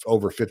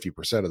over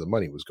 50% of the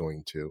money was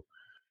going to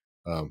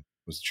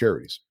was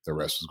charities. The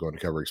rest was going to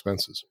cover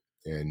expenses,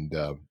 and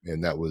that's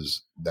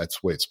the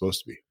way it's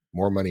supposed to be.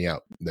 More money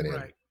out than in.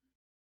 Right.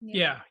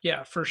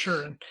 Yeah, for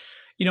sure. And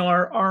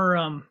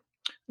our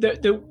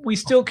we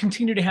still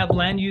continue to have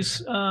land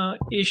use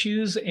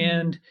issues,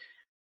 and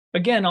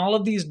again, all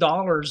of these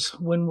dollars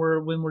when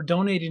we're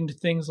donating to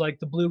things like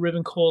the Blue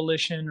Ribbon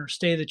Coalition or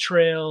Stay the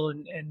Trail,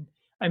 and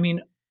I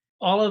mean,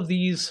 all of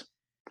these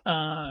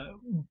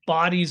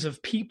bodies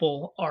of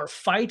people are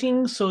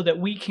fighting so that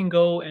we can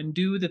go and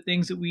do the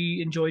things that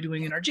we enjoy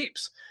doing in our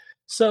Jeeps.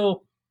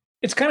 So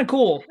it's kind of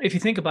cool if you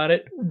think about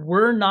it.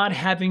 We're not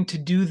having to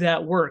do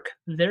that work.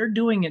 They're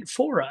doing it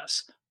for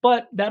us,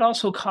 but that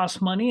also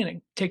costs money and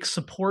it takes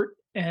support.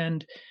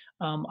 And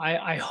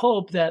I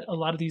hope that a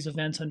lot of these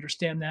events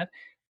understand that.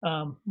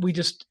 We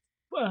just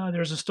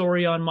there's a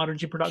story on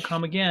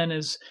modernjeeper.com again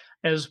as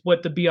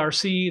what the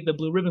BRC, the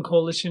Blue Ribbon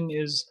Coalition,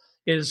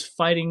 is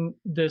fighting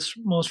this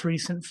most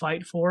recent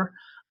fight for.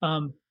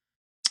 And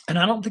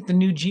I don't think the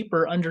new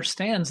Jeeper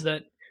understands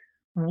that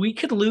we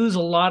could lose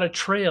a lot of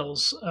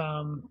trails.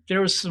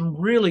 There was some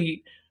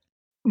really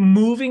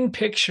moving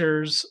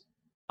pictures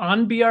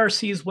on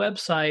BRC's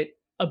website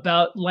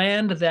about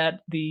land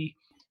that the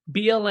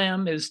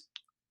BLM is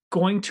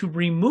going to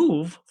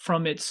remove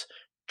from its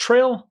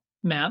trail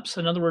maps.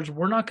 In other words,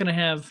 we're not going to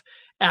have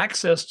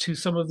access to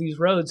some of these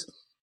roads.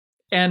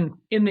 And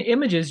in the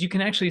images, you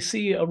can actually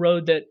see a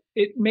road that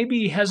it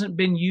maybe hasn't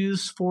been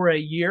used for a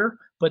year,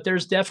 but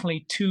there's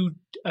definitely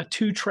a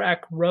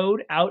 2-track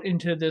road out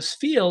into this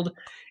field.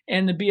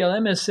 And the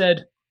BLM has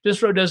said,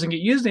 this road doesn't get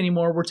used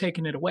anymore. We're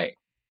taking it away.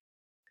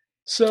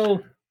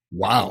 So,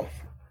 wow.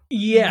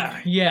 Yeah.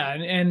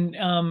 And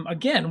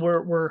again,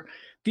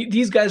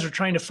 these guys are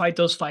trying to fight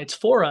those fights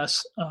for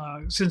us,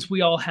 since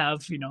we all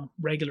have,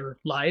 regular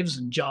lives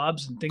and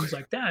jobs and things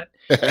like that.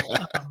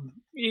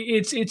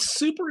 It's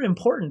super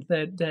important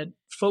that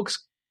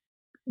folks,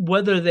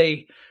 whether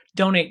they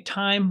donate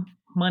time,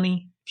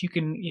 money,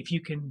 if you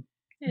can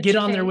get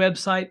on their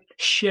website,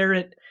 share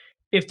it.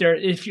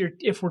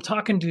 If we're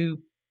talking to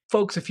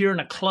folks, if you're in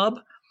a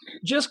club,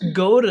 just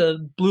go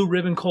to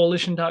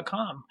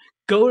blueribboncoalition.com.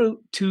 Go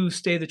to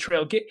Stay the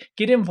Trail.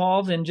 Get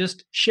involved and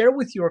just share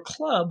with your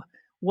club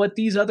what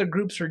these other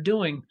groups are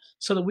doing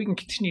so that we can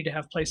continue to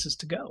have places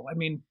to go. I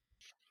mean,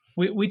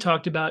 we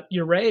talked about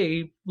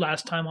Uray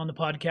last time on the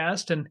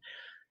podcast, and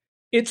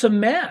it's a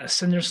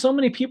mess. And there's so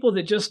many people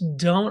that just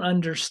don't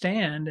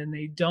understand, and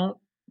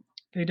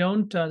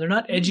they're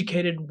not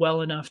educated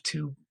well enough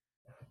to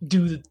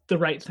do the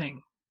right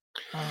thing.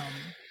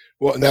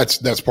 Well, and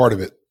that's part of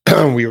it.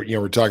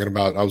 we're talking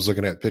about, I was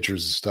looking at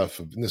pictures and stuff,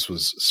 and this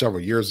was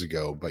several years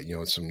ago, but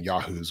some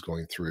yahoos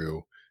going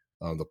through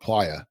the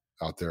playa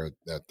out there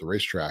at the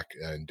racetrack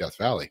in Death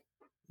Valley,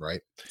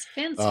 right? It's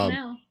fenced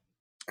now.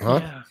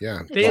 Huh?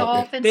 Yeah. They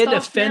had to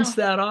fence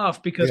that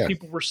off because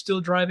people were still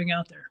driving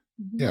out there.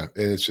 Yeah,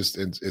 and it's just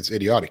it's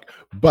idiotic.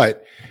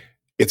 But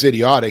it's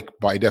idiotic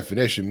by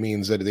definition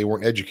means that they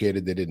weren't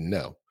educated, they didn't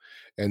know.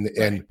 And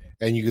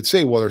you could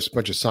say, well, there's a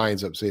bunch of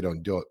signs up say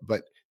don't do it,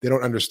 but they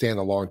don't understand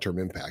the long-term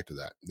impact of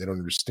that. They don't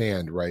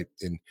understand, right?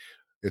 And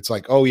it's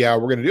like, oh yeah,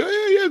 we're gonna do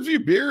a few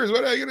beers,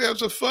 what are you gonna have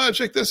some fun?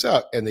 Check this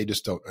out. And they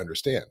just don't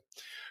understand.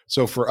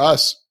 So for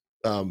us,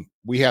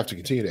 we have to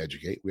continue to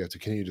educate. We have to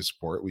continue to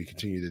support. We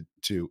continue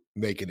to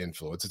make an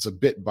influence. It's a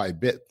bit by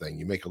bit thing.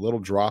 You make a little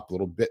drop, a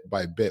little bit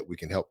by bit. We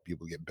can help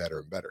people get better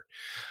and better.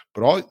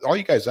 But all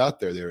you guys out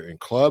there, they're in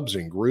clubs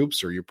and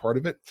groups, or you're part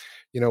of it.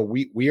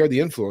 We are the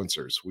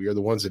influencers. We are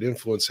the ones that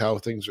influence how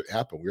things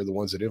happen. We are the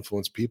ones that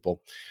influence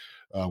people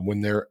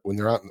when they're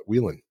out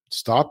wheeling.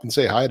 Stop and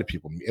say hi to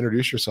people.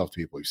 Introduce yourself to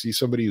people. You see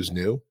somebody who's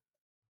new.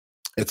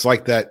 It's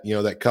like that.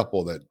 That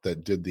couple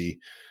that did the.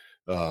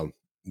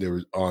 They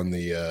were on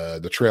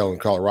the trail in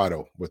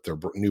Colorado with their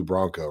new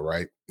Bronco,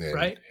 right?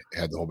 And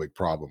had the whole big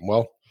problem.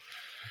 Well,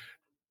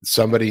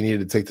 somebody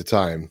needed to take the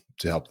time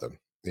to help them.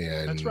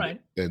 And that's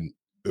right. And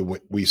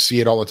we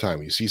see it all the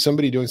time. You see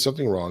somebody doing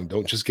something wrong,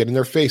 don't just get in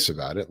their face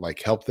about it.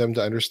 Like, help them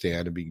to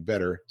understand and be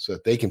better so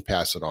that they can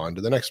pass it on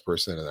to the next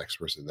person and the next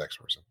person, the next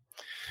person.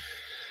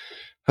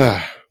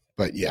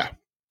 But yeah.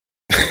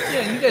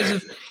 Yeah, you guys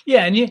have,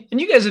 and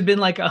you guys have been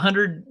like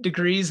 100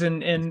 degrees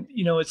and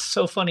it's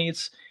so funny.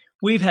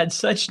 We've had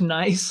such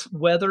nice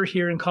weather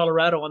here in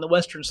Colorado on the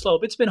western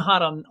slope. It's been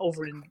hot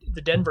over in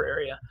the Denver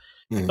area,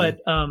 but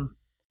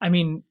I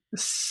mean,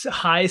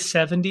 high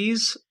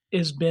 70s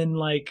has been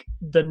like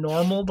the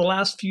normal the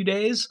last few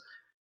days.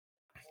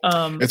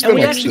 And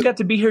we actually got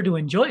to be here to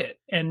enjoy it.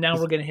 And now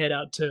we're going to head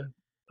out to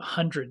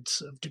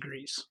hundreds of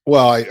degrees.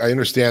 Well, I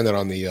understand that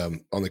on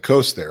the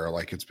coast there,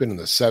 like it's been in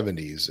the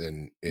 70s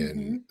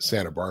in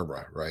Santa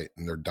Barbara, right?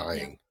 And they're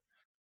dying. Yeah.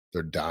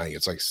 They're dying.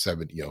 It's like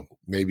 70,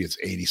 maybe it's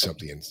 80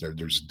 something, and they're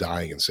just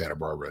dying in Santa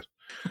Barbara.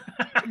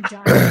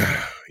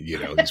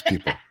 These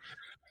people.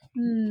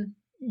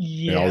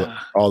 Yeah.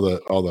 All the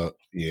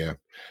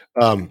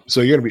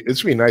so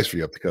it's gonna be nice for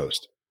you up the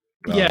coast.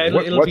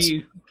 It'll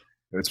be.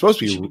 It's supposed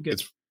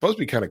to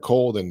be kind of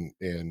cold and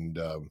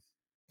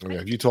I mean,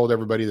 have you told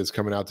everybody that's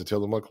coming out to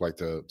Tillamook like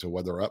to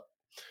weather up?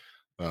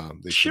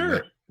 They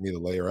should need to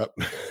layer up.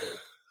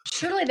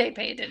 Surely they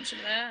pay attention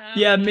to that.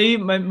 Yeah, maybe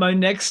my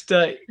next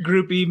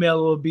group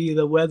email will be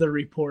the weather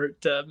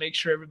report. Make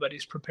sure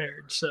everybody's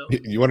prepared. So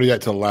you want to do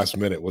that till the last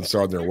minute once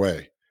they're on their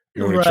way.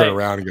 You want to Right. turn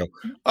around and go,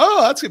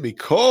 "Oh, that's gonna be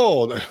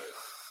cold."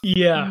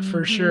 yeah,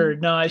 for sure.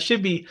 No, it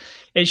should be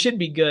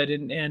good.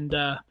 And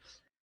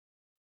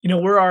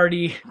we're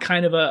already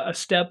kind of a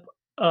step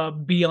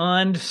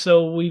beyond.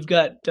 So we've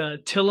got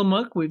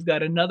Tillamook. We've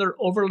got another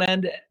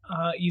overland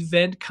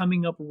event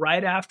coming up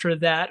right after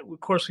that. Of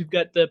course, we've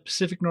got the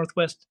Pacific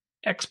Northwest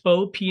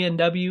Expo,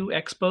 PNW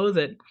Expo,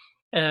 that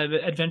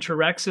Adventure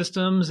Rack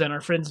Systems and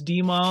our friends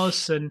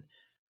Demos and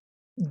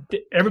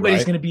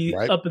everybody's going to be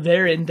up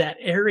there in that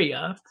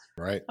area.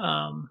 Right.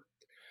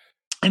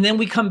 And then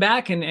we come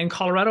back and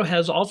Colorado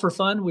has All for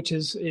Fun, which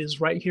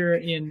is right here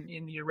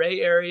in the Array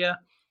area.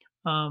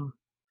 And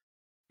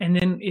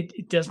then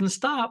it doesn't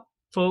stop,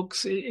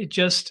 folks. It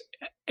just,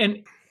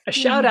 and a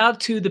shout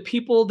out to the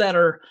people that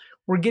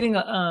we're getting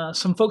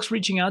some folks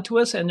reaching out to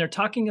us, and they're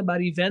talking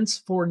about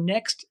events for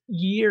next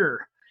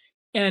year.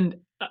 And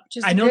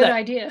just I know a good that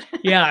idea.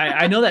 yeah,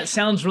 I know that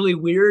sounds really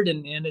weird,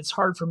 and it's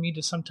hard for me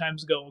to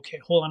sometimes go, okay,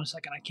 hold on a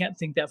second, I can't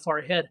think that far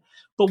ahead.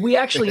 But we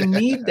actually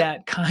need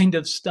that kind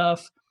of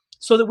stuff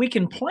so that we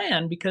can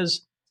plan,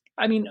 because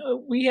I mean,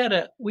 we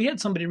had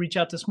somebody reach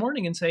out this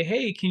morning and say,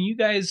 hey, can you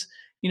guys,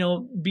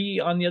 be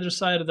on the other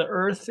side of the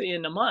earth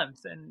in a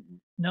month? And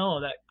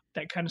no,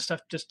 that kind of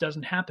stuff just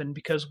doesn't happen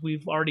because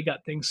we've already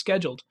got things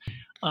scheduled.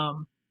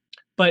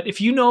 But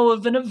if you know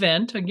of an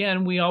event,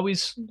 again, we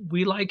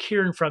like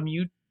hearing from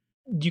you.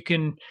 You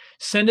can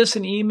send us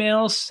an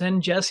email,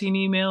 send Jesse an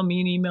email,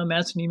 me an email,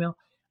 Matt's an email.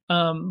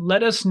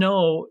 Let us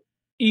know,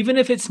 even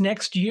if it's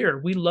next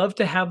year. We love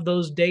to have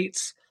those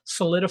dates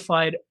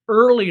solidified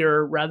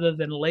earlier rather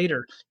than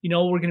later.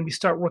 We're going to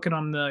start working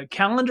on the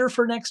calendar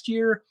for next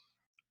year.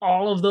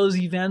 All of those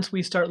events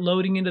we start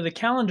loading into the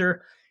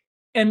calendar,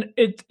 and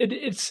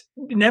it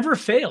never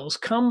fails.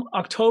 Come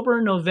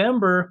October,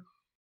 November,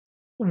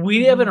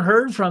 we haven't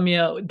heard from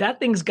you. That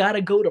thing's got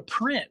to go to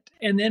print.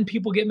 And then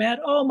people get mad.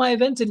 Oh, my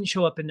event didn't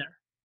show up in there.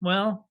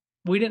 Well,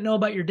 we didn't know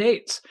about your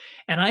dates.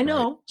 And I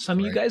know some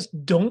of you guys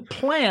don't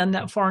plan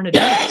that far in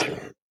advance.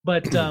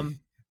 But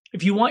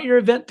if you want your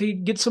event to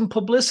get some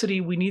publicity,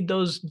 we need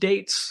those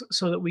dates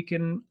so that we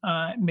can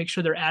make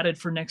sure they're added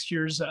for next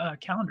year's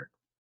calendar.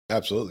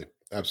 Absolutely.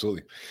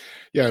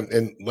 Yeah.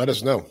 And let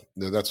us know.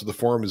 That's what the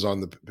forum is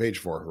on the page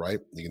for, right?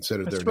 You can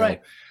set it there now.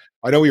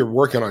 I know we were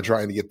working on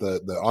trying to get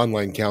the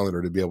online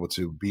calendar to be able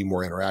to be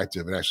more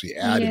interactive and actually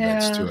add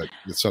events to it.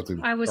 It's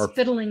something I was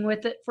fiddling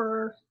with it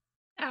for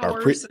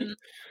hours.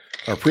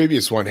 Our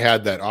previous one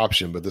had that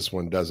option, but this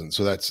one doesn't.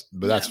 So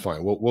that's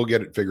fine. We'll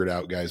get it figured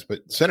out, guys.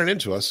 But send it in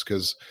to us,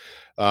 because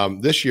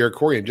this year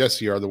Corey and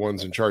Jesse are the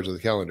ones in charge of the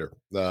calendar.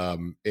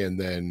 And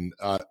then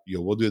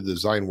we'll do the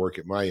design work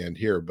at my end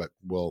here, but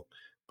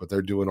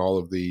they're doing all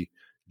of the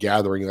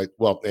gathering,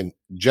 and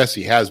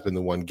Jesse has been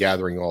the one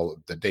gathering all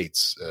of the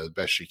dates as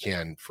best she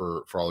can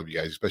for all of you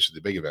guys, especially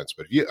the big events.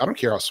 But I don't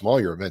care how small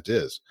your event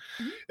is,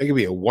 it can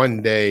be a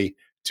 1 day,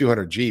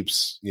 200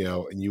 Jeeps,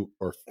 and you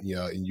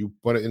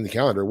put it in the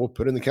calendar. We'll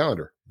put it in the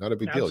calendar. Not a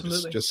big deal.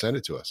 Just send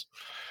it to us.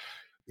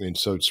 And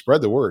so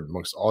spread the word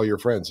amongst all your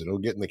friends, and it'll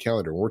get in the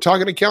calendar. When we're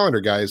talking a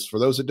calendar, guys, for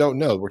those that don't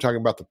know, we're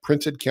talking about the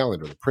printed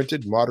calendar, the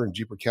printed modern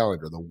Jeeper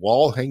calendar, the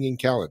wall hanging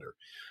calendar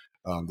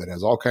that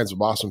has all kinds of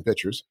awesome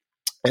pictures.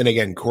 And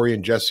again, Corey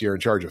and Jesse are in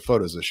charge of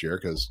photos this year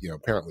because,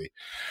 apparently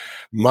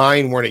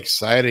mine weren't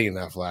exciting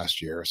enough last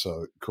year.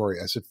 So Corey,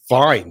 I said,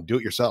 fine, do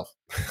it yourself.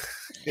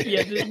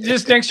 Yeah,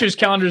 just next year's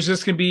calendar is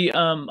just going to be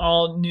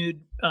all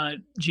nude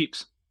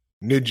Jeeps.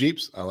 Nude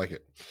Jeeps? I like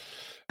it.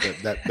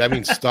 That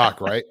means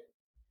stock, right?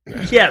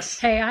 Yes.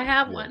 Hey, I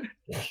have one.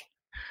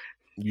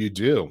 You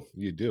do.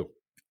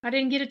 I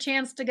didn't get a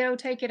chance to go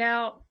take it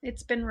out.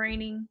 It's been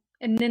raining.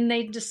 And then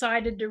they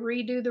decided to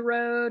redo the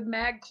road,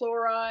 mag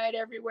chloride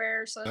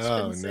everywhere. So it's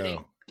been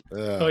sitting.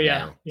 No.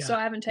 Yeah. So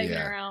I haven't taken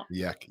her out.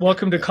 Yuck.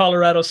 Welcome to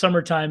Colorado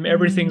summertime.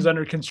 Everything's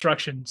under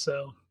construction.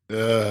 So.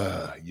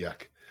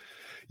 Yuck.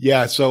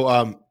 Yeah.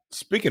 So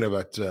speaking of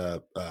it,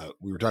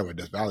 we were talking about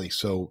Death Valley.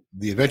 So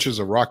the Adventures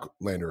of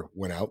Rocklander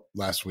went out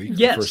last week.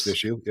 Yes. The first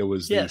issue. It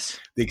was the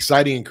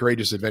exciting and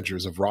courageous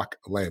adventures of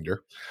Rocklander.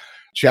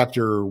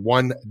 Chapter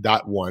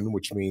 1.1,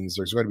 which means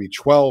there's going to be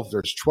 12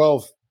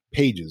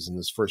 pages in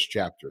this first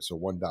chapter. So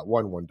 1.1,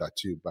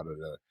 1.2, blah, blah,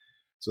 blah.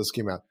 So this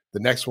came out. The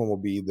next one will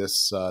be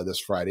this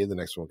Friday. The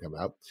next one will come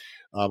out.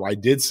 I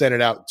did send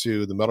it out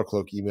to the Metal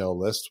Cloak email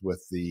list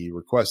with the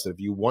request that if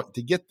you want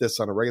to get this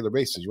on a regular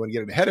basis, you want to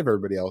get it ahead of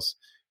everybody else,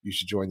 you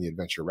should join the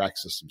Adventure Rack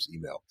Systems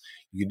email.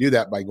 You can do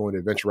that by going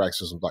to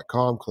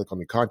adventureracksystems.com, click on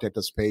the contact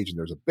us page, and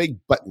there's a big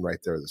button right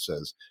there that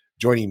says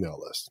join email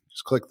list.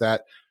 Just click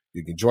that.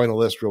 You can join a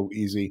list real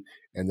easy,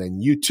 and then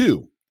you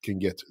too can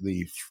get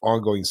the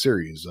ongoing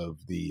series of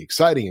the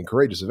exciting and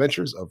courageous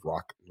adventures of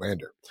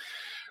Rocklander.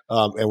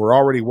 And we're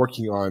already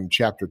working on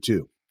chapter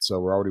 2. So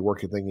we're already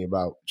thinking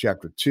about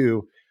chapter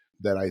 2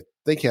 that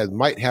think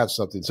might have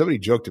something. Somebody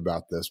joked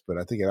about this, but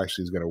I think it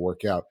actually is going to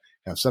work out.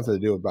 Have something to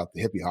do about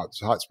the hippie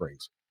hot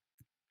springs.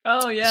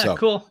 Oh yeah, So,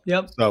 cool.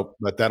 Yep. So,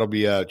 but that'll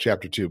be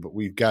chapter 2. But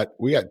we got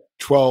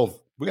 12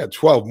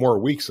 more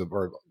weeks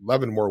or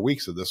 11 more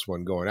weeks of this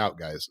one going out,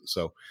 guys.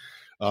 So,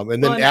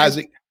 and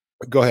then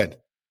go ahead.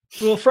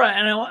 Well,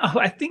 and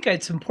I think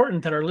it's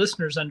important that our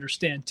listeners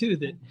understand too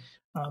that,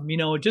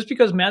 just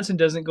because Madsen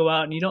doesn't go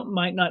out and you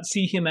might not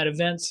see him at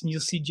events and you'll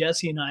see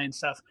Jesse and I and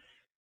stuff,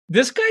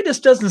 this guy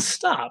just doesn't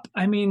stop.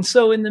 I mean,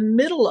 so in the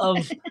middle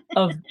of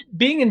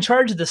being in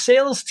charge of the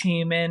sales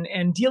team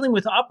and dealing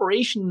with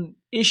operation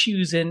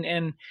issues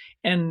and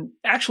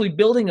actually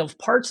building of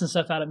parts and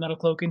stuff out at Metal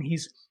Cloak, and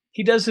he's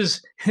got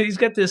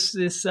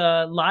this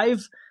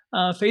live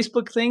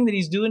Facebook thing that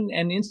he's doing,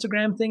 an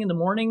Instagram thing in the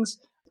mornings.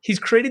 He's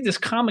created this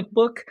comic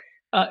book.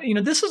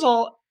 This is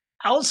all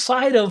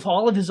outside of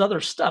all of his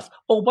other stuff.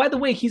 Oh, by the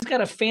way, he's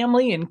got a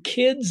family and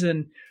kids,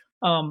 and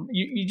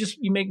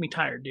you make me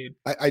tired, dude.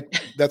 I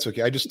that's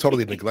okay. I just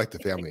totally neglect the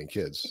family and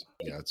kids.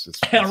 Yeah, it's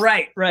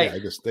right. Yeah, I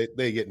just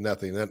they get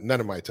nothing. None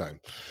of my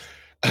time.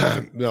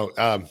 No.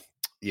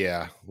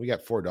 Yeah, we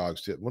got 4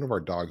 dogs. One of our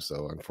dogs,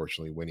 though,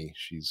 unfortunately, Winnie,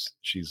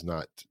 she's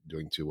not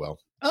doing too well.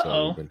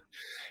 So we've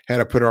had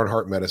to put her on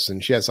heart medicine.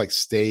 She has like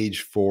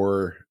stage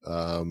 4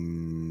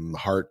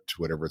 heart,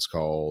 whatever it's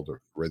called,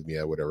 or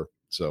arrhythmia, whatever.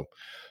 So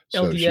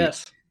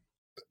LDS.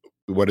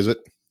 What is it?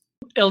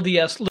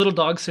 LDS, little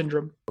dog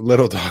syndrome.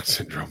 Little dog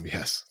syndrome,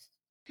 yes.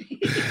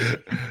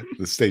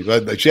 The stage,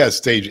 she has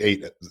stage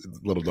 8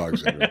 little dog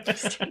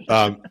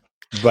syndrome.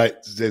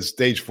 But it's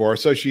stage 4,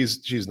 so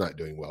she's not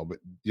doing well. But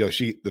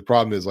the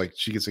problem is like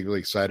she gets really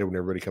excited when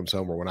everybody comes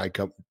home, or when I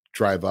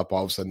drive up,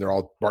 all of a sudden they're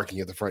all barking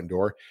at the front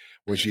door.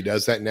 When she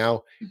does that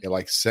now, it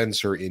like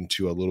sends her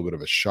into a little bit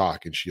of a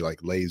shock, and she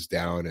like lays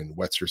down and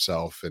wets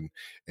herself and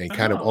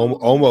kind of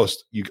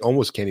almost you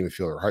almost can't even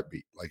feel her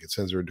heartbeat. Like it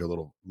sends her into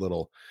a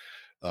little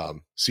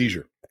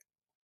seizure.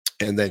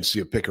 And then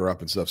she'll pick her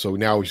up and stuff. So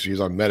now she's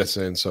on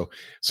medicine. So as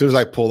soon as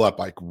I pull up,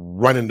 I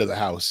run into the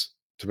house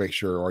to make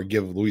sure, or I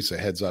give Luisa a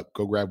heads up,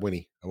 go grab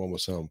Winnie. I'm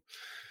almost home,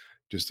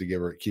 just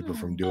to keep her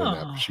from doing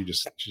that. But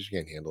she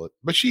can't handle it.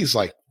 But she's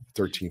like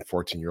 13,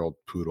 14-year-old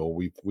poodle.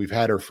 We've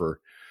had her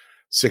for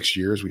 6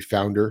 years. We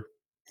found her,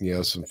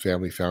 some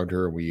family found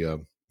her, and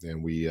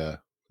we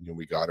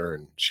got her,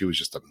 and she was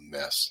just a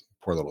mess.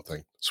 Poor little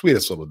thing.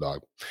 Sweetest little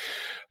dog.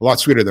 A lot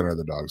sweeter than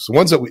other dogs. The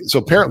ones that so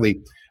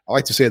apparently, I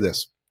like to say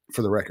this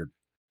for the record.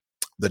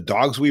 The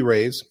dogs we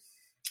raise,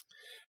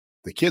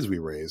 the kids we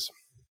raise,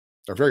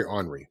 are very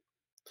ornery.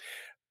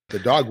 The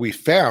dog we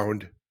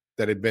found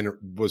that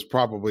was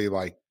probably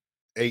like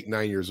 8,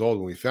 9 years old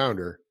when we found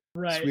her.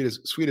 Right.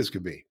 Sweet as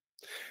could be.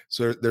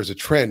 So there's a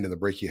trend in the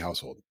Breaky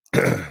household.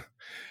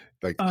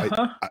 Like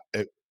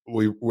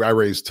I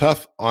raise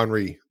tough,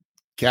 ornery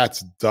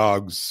cats,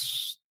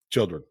 dogs,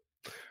 children.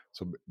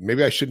 So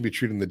maybe I shouldn't be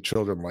treating the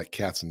children like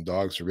cats and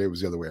dogs, or maybe it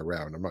was the other way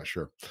around. I'm not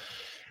sure.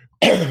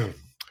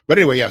 But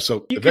anyway, yeah.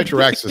 So Adventure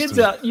Rack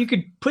System. You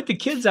could put the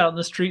kids out in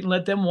the street and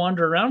let them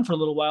wander around for a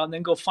little while, and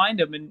then go find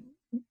them, and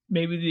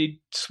maybe they'd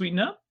sweeten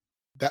up.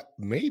 That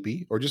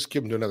maybe, or just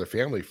give them to another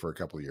family for a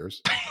couple of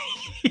years.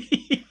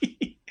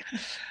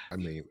 I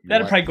mean,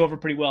 that'd probably go over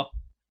pretty well.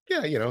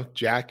 Yeah,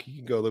 Jack, you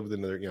can go live with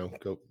another.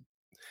 Go.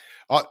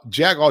 All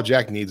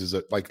Jack needs is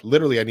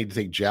literally, I need to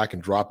take Jack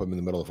and drop him in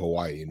the middle of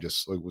Hawaii, and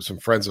just like with some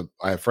friends.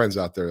 I have friends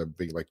out there that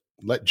be like,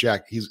 let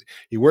Jack.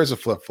 He wears the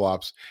flip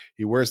flops.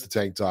 He wears the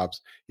tank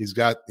tops. He's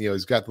got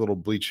the little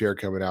bleach hair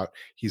coming out.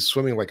 He's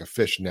swimming like a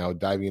fish now,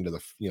 diving into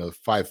the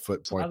 5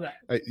 foot point.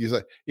 He's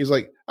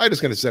like, I'm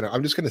just going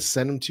to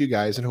send him to you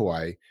guys in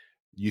Hawaii.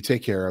 You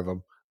take care of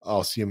him.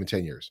 I'll see him in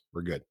 10 years.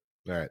 We're good.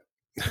 All right.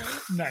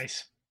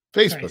 Nice.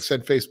 Facebook. Nice.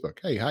 Send Facebook.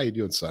 Hey, how you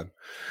doing, son?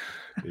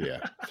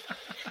 Yeah.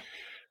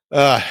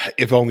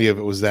 If only if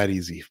it was that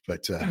easy,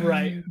 but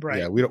right.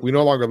 Yeah, we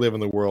no longer live in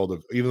the world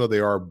of, even though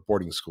they are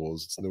boarding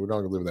schools, we no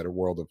longer live in that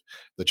world of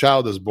the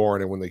child is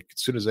born, and as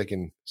soon as they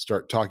can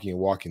start talking and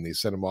walking, they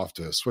send them off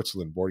to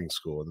Switzerland boarding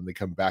school, and then they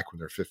come back when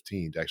they're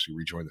 15 to actually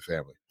rejoin the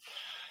family.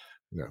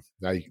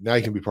 Now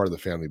you can be part of the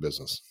family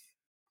business.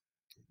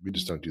 We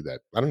just don't do that.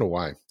 I don't know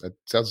why. That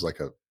sounds like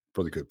a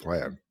really good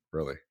plan,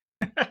 really.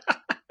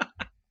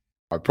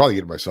 I'd probably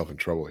get myself in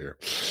trouble here.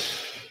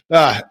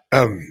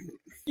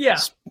 Yeah.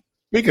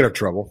 Speaking of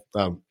trouble,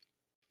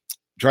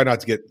 try not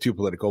to get too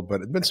political,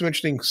 but it's been some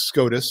interesting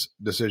SCOTUS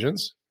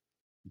decisions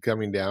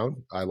coming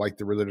down. I like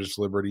the religious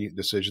liberty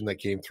decision that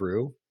came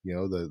through.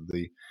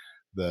 The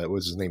what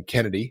was his name,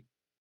 Kennedy,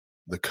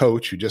 the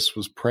coach who just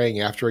was praying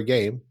after a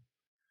game,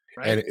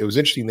 right. And it was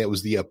interesting that it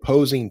was the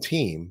opposing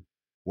team.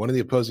 One of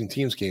the opposing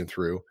teams came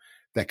through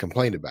that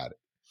complained about it.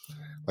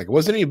 Like it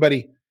wasn't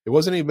anybody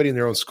in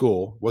their own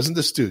school. It wasn't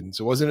the students.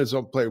 It wasn't his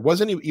own player. It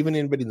wasn't even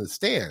anybody in the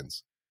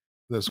stands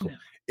in the school. No.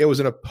 It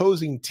was an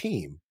opposing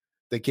team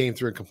that came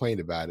through and complained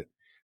about it,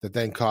 that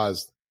then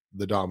caused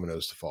the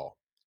dominoes to fall,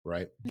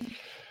 right?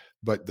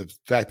 But the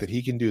fact that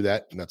he can do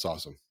that, and that's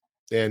awesome.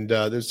 And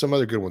there's some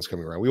other good ones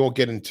coming around. We won't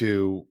get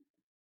into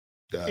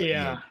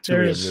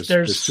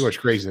there's too much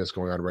craziness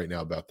going on right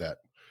now about that.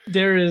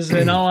 There is,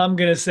 and all I'm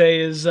going to say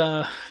is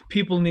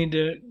people need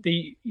to,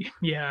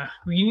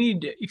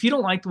 if you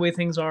don't like the way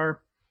things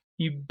are,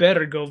 you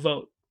better go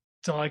vote.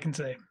 That's all I can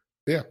say.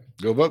 Yeah,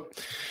 go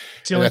vote.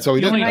 And that's all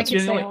we did. I can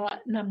say a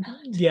lot, and I'm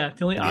not. Yeah,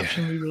 the only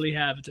option we really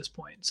have at this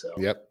point. So.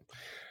 Yep.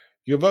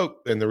 You vote,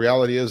 and the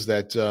reality is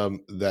that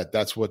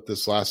that's what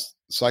this last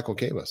cycle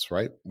gave us,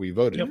 right? We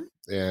voted,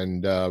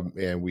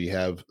 and we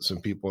have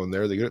some people in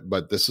there that get it,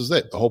 but this is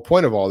it. The whole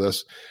point of all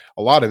this,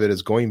 a lot of it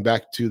is going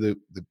back to the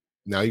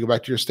now you go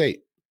back to your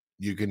state.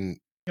 You can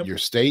your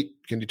state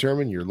can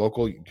determine your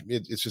local.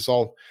 It's just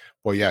all.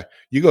 Well, yeah,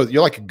 you're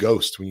like a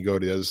ghost when you go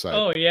to the other side.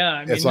 Oh yeah,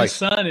 I mean, the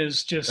sun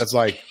is just. It's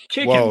like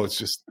kicking. Whoa!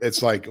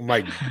 It's like oh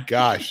my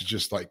gosh! It's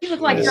just like you look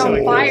like you're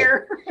on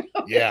fire.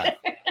 Yeah.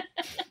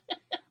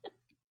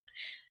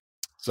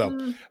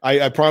 So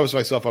I promised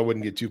myself I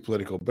wouldn't get too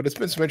political, but it's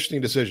been some interesting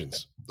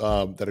decisions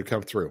that have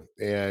come through,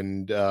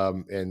 and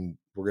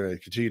we're going to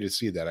continue to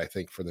see that, I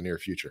think, for the near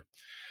future.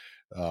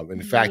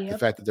 In fact, the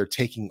fact that they're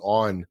taking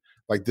on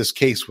like this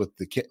case with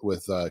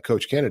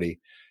Coach Kennedy,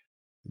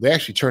 they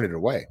actually turned it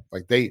away.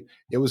 Like it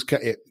was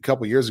a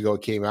couple of years ago,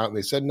 it came out and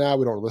they said, "No,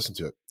 we don't want to listen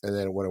to it." And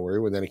then it went away,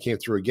 and then it came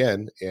through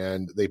again,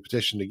 and they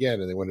petitioned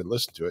again, and they wanted to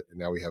listen to it, and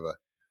now we have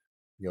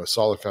a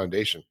solid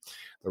foundation.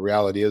 The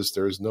reality is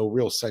there is no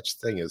real such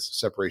thing as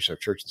separation of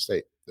church and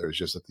state. There's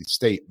just that the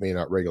state may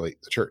not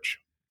regulate the church.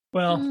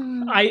 Well,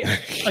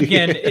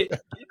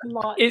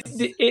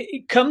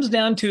 it comes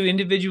down to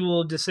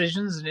individual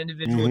decisions and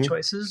individual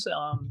choices.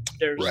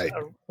 There's a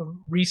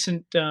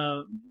recent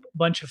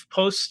bunch of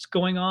posts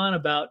going on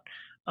about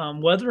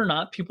whether or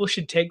not people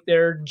should take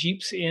their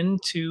Jeeps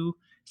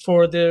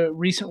for the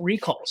recent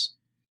recalls.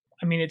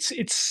 I mean,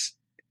 it's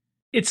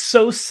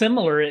so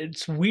similar.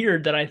 It's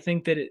weird that I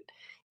think that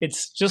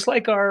it's just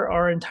like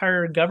our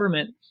entire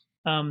government.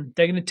 They're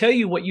going to tell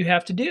you what you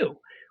have to do.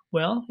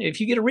 Well, if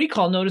you get a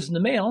recall notice in the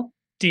mail,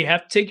 do you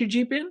have to take your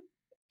Jeep in?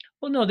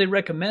 Well, no, they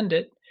recommend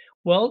it.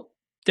 Well,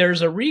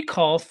 there's a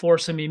recall for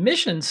some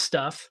emissions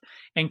stuff,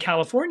 and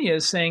California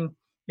is saying,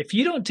 if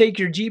you don't take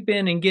your Jeep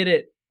in and get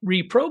it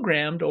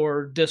reprogrammed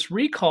or this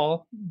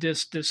recall,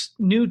 this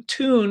new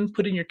tune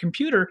put in your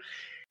computer,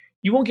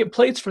 you won't get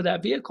plates for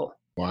that vehicle.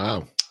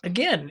 Wow.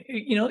 Again,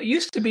 it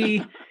used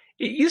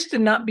to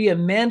not be a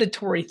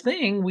mandatory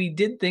thing. We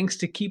did things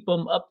to keep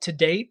them up to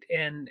date,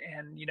 and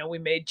we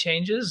made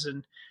changes,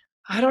 and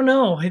I don't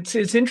know. It's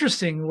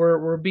interesting.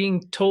 We're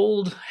being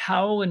told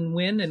how and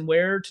when and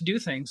where to do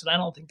things, and I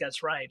don't think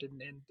that's right.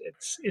 And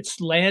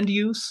it's land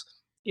use.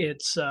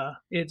 It's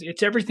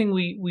everything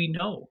we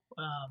know.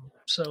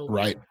 So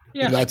right.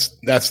 Yeah. And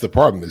that's the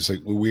problem. Is like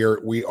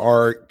we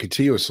are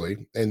continuously,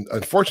 and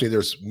unfortunately,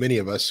 there's many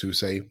of us who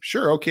say,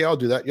 "Sure, okay, I'll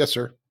do that. Yes,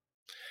 sir.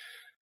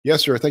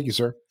 Yes, sir. Thank you,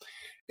 sir."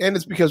 And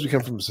it's because we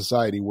come from a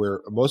society where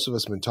most of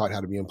us have been taught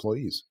how to be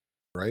employees,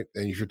 right?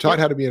 And if you're taught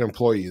how to be an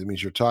employee, that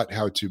means you're taught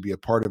how to be a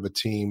part of a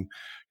team.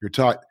 You're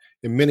taught,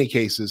 in many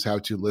cases, how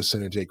to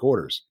listen and take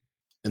orders.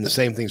 And the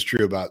same thing's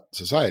true about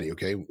society,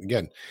 okay?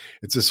 Again,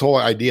 it's this whole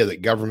idea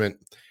that government,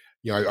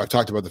 I've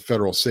talked about the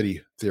federal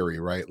city theory,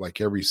 right?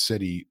 Like every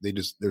city,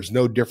 there's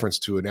no difference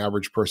to an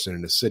average person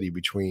in a city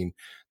between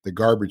the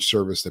garbage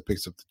service that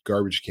picks up the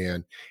garbage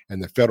can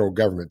and the federal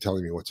government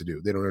telling me what to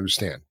do. They don't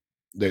understand.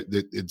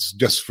 It's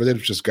just for them,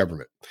 it's just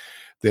government.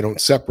 They don't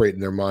separate in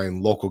their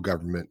mind local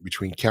government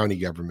between county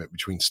government,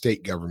 between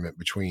state government,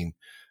 between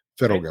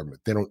federal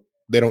government.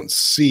 They don't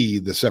see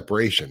the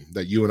separation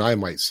that you and I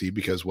might see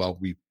because, well,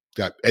 we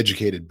got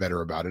educated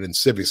better about it in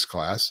civics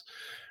class,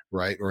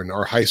 right? Or in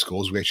our high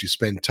schools, we actually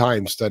spend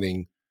time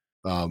studying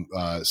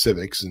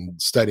civics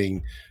and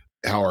studying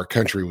how our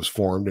country was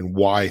formed and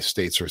why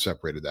states are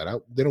separated that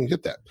out. They don't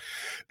get that.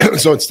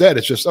 So instead,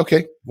 it's just,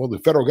 okay, well, the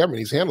federal government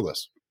needs to handle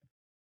this.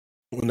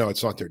 Well, no,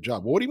 it's not their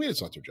job. Well, what do you mean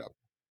it's not their job?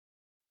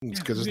 It's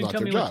because it's not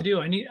their job. Tell me what to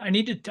do.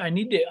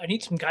 I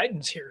need some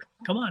guidance here.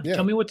 Come on,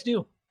 tell me what to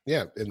do.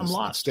 Yeah, and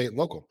it's state and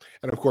local,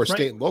 and of course,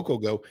 state and local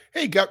go,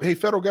 hey,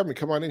 federal government,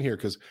 come on in here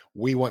because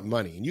we want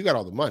money, and you got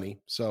all the money,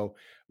 so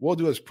we'll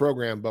do this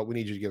program, but we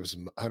need you to give us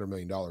 $100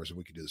 million, and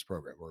we can do this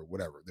program or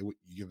whatever. You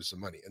give us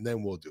some money, and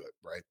then we'll do it,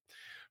 right?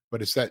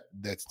 But it's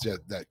that's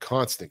just that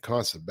constant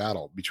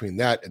battle between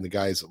that and the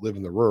guys that live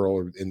in the rural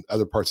or in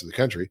other parts of the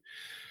country.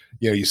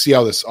 You see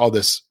all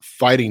this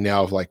fighting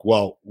now of like,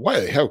 well, why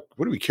the hell?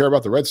 What do we care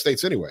about the red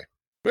states anyway?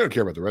 We don't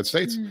care about the red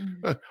states.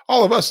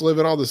 All of us live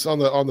in all this on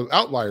the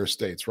outlier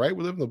states, right?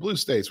 We live in the blue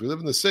states. We live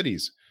in the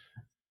cities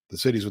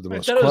with the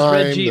most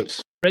crime.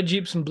 Red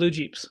Jeeps and blue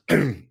Jeeps.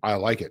 I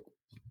like it.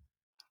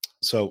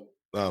 So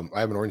I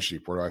have an orange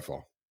Jeep. Where do I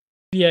fall?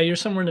 Yeah, you're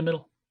somewhere in the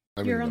middle.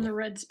 You're on the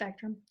red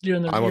spectrum. You're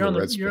on the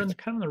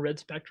kind of the red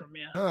spectrum.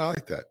 Yeah. Oh, I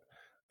like that.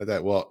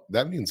 Well,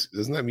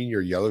 doesn't that mean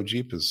your yellow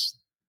Jeep is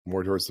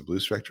more towards the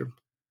blue spectrum?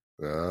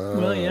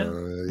 Well, yeah.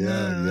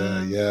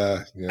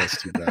 Yeah.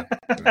 It's too bad.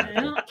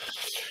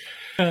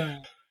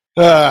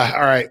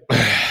 All right.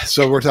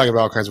 So we're talking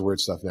about all kinds of weird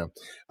stuff now.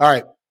 All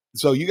right.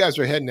 So you guys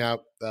are heading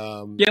out.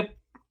 Yep.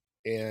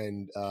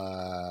 And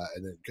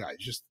then, guys,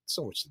 just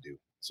so much to do.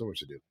 So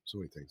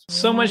many things.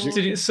 So much to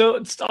do. So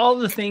it's all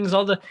the things,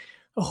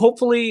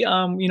 hopefully,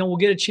 we'll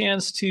get a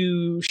chance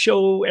to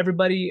show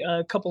everybody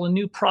a couple of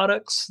new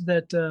products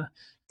that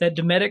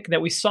Dometic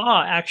that we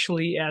saw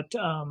actually at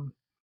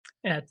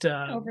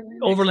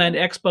Overland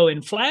Expo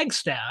in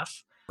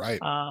Flagstaff. Right.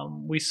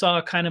 We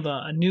saw kind of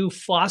a new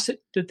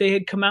faucet that they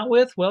had come out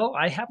with. Well,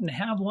 I happen to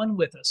have one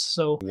with us,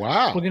 so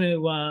wow,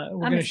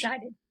 I'm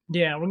excited.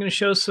 We're going to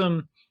show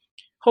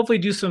hopefully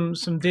do some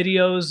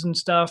videos and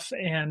stuff,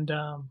 and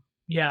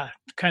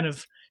kind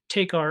of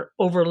take our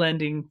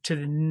overlanding to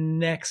the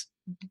next,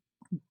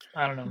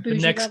 the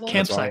next level.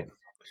 campsite.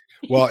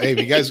 Well, hey,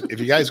 if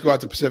you guys go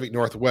out to Pacific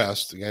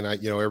Northwest, again,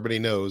 everybody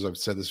knows, I've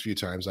said this a few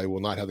times, I will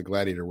not have the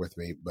Gladiator with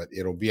me, but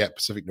it'll be at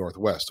Pacific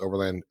Northwest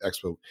Overland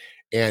Expo,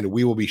 and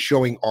we will be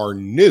showing our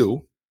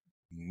new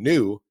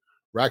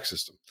rack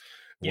system.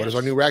 What is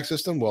our new rack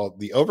system? Well,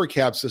 the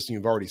overcab system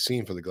you've already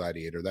seen for the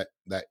Gladiator,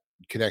 that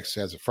connects,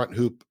 has a front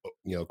hoop,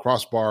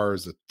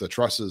 crossbars, the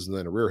trusses, and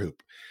then a rear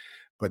hoop.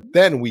 But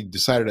then we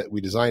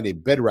designed a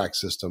bed rack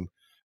system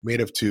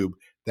made of tube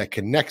that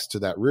connects to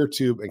that rear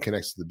tube and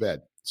connects to the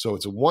bed. So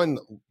it's a one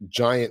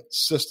giant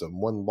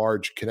system, one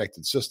large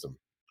connected system.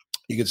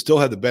 You can still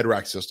have the bed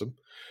rack system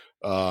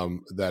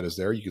that is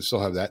there. You can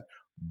still have that,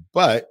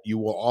 but you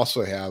will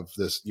also have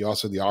this. You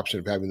also have the option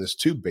of having this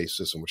tube-based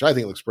system, which I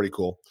think looks pretty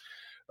cool.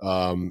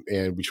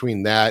 And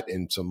between that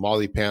and some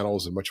Molly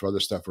panels and much of other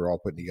stuff we're all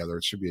putting together,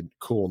 it should be a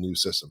cool new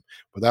system.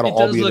 But that'll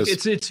all be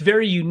it's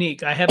very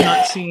unique. I have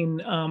not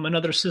seen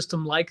another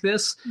system like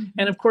this,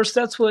 and of course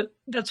that's what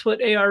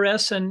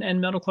ARS and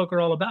Metal Cloak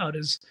are all about.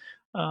 Is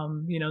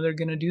they're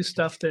going to do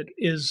stuff that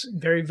is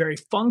very, very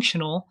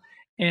functional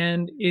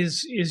and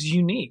is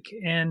unique,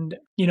 and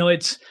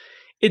it's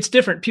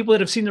different. People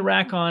that have seen the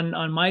rack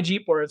on my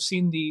Jeep or have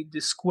seen the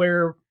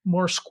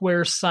more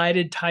square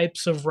sided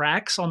types of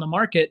racks on the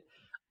market.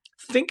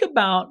 Think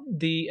about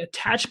the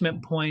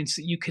attachment points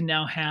that you can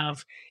now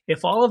have.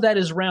 If all of that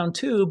is round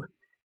tube,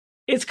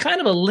 it's kind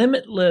of a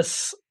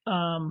limitless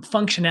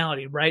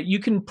functionality, right? You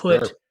can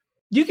put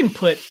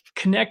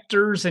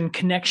connectors and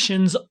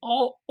connections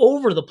all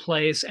over the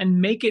place and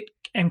make it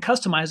and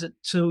customize it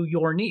to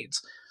your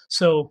needs.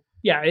 So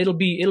yeah, it'll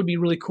be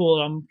really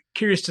cool. I'm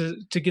curious to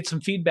get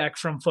some feedback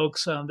from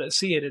folks that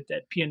see it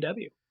at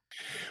PNW.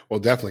 Well,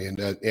 definitely,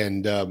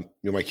 and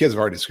my kids have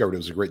already discovered it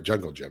was a great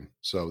jungle gym.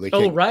 So they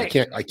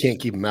can't. I can't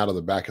keep them out of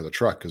the back of the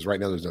truck because right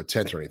now there's no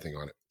tent or anything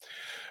on it.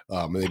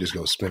 And they just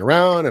go spin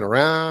around and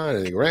around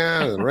and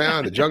around and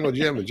around the jungle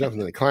gym and jump,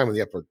 and then they climb on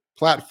the upper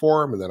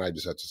platform, and then I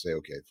just have to say,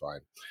 okay, fine.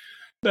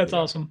 That's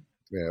awesome.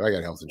 Yeah, I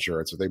got health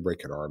insurance. If they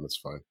break an arm, it's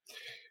fine.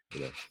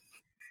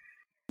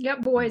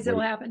 Yep, boys, it'll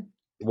happen.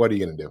 What are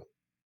you going to do?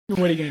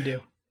 What are you going to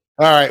do?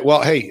 All right.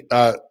 Well, hey,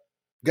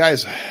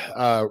 guys,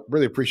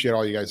 really appreciate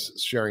all you guys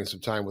sharing some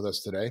time with us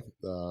today.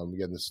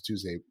 Again, this is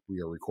Tuesday. We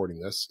are recording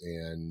this,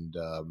 and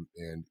I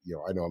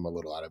know I'm a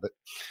little out of it.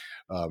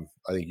 I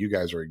think you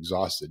guys are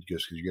exhausted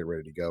just because you're getting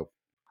ready to go.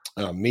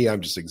 Me,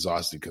 I'm just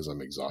exhausted because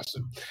I'm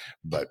exhausted.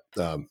 But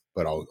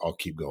I'll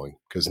keep going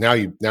because now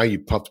you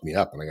pumped me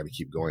up, and I got to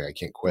keep going. I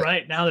can't quit.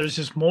 Right now, there's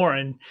just more,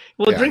 and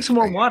drink some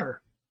more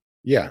water.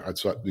 Yeah,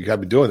 that's what we got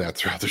to be doing that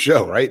throughout the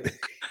show, right?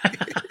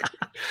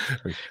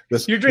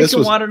 You're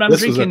drinking water, and I'm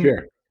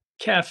drinking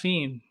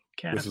caffeine.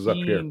 This is up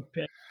here.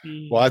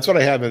 Well, that's what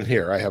I have in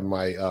here. I have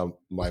my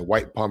my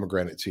white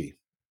pomegranate tea.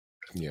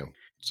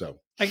 So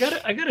I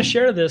gotta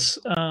share this.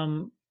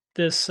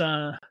 This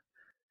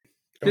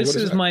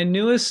is my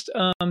newest.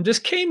 This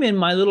came in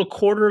my little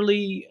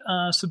quarterly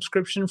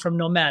subscription from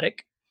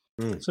Nomadic.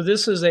 So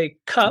this is a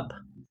cup.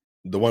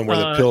 The one where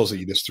the pills that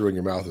you just threw in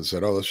your mouth and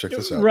said, "Oh, let's check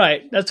this out."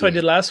 Right. That's what I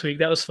did last week.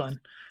 That was fun.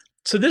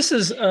 So this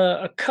is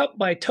a cup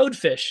by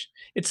Toadfish.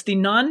 It's the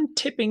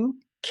non-tipping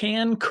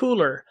can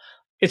cooler.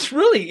 It's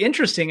really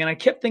interesting, and I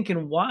kept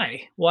thinking,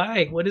 why?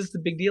 What is the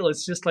big deal?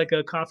 It's just like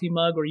a coffee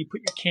mug, or you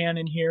put your can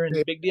in here, and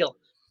it's a big deal.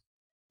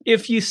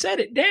 If you set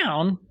it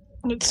down,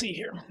 let's see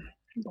here,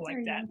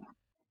 like that.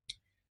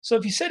 So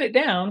if you set it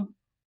down,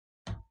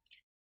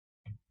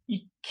 you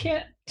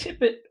can't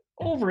tip it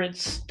over;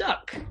 it's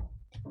stuck.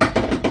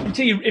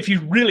 If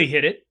you really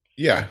hit it.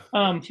 Yeah.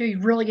 Until you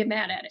really get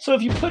mad at it. So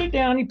if you put it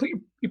down, you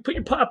put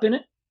your pop in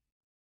it.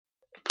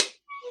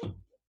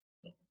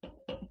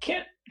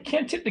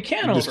 Can't tip the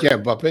can over. You just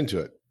can't bump into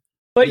it.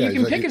 But you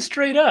can pick it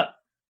straight up.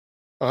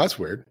 Oh, that's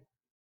weird.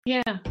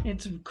 Yeah,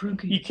 it's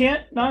crooked. You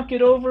can't knock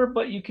it over,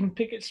 but you can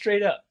pick it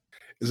straight up.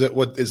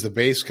 Is the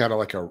base kind of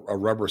like a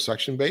rubber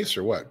suction base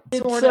or what?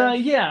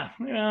 It's yeah.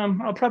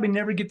 I'll probably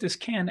never get this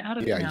can out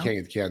of it. Yeah, you can't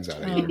get the cans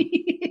out of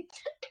it.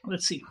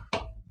 Let's see.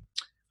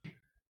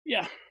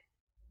 Yeah.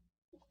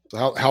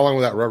 So how long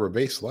will that rubber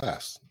base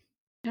last?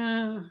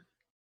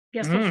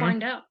 Guess we'll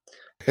find out.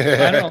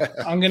 I don't know.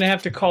 I'm gonna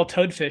have to call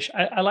Toadfish.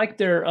 I like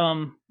their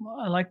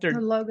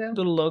logo.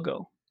 Little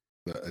logo.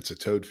 It's a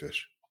toadfish.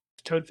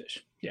 Toadfish.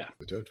 Yeah.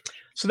 The toadfish.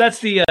 So that's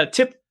the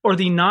tip or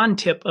the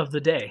non-tip of the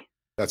day.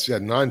 That's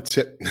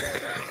non-tip.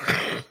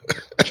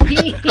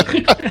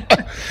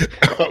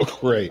 Oh,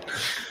 great.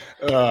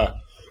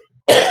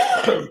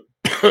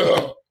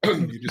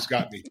 You just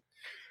got me.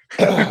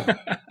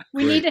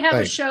 We need to have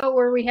a show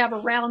where we have a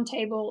round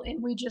table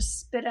and we just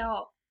spit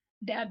out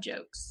dad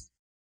jokes.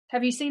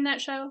 Have you seen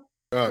that show?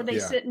 Where they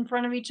sit in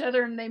front of each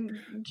other and they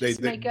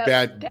make up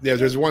bad. Yeah,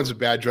 there's ones with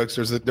bad jokes.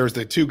 There's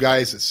the two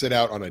guys that sit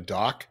out on a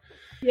dock.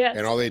 Yes.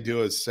 And all they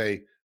do is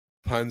say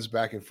puns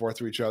back and forth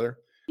to each other.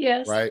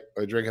 Yes. Right.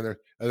 Or drinking there.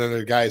 And then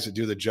the guys that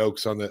do the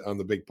jokes on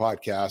the big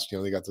podcast,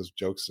 they got those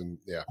jokes, and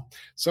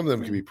some of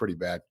them can be pretty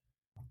bad.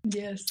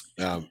 Yes.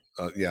 A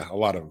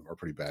lot of them are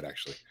pretty bad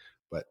actually.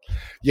 But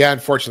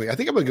unfortunately, I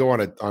think I'm gonna go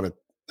on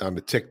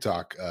a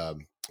TikTok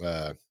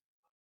a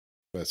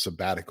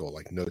sabbatical,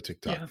 like no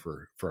TikTok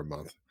for a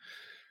month.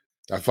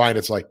 I find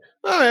it's like,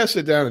 I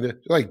sit down and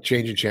like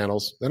changing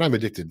channels. Then I'm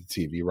addicted to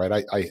TV,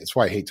 right? It's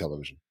why I hate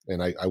television.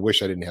 And I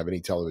wish I didn't have any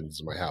televisions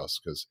in my house,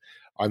 because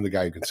I'm the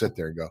guy who can sit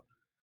there and go,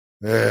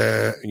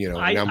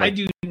 I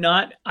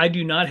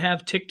do not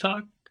have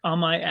TikTok on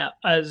my app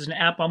as an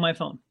app on my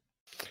phone.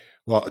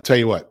 Well, I'll tell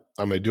you what,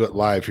 I'm going to do it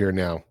live here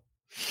now.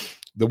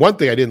 The one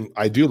thing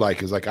I do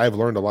like is, like, I've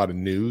learned a lot of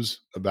news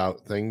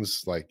about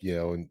things, like,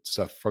 and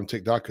stuff from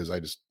TikTok, because I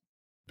just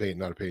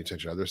not paying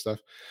attention to other stuff.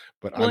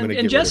 But I'm going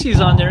to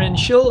Jessie's on there, and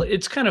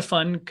it's kind of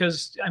fun,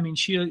 because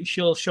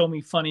she'll show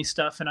me funny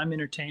stuff and I'm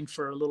entertained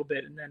for a little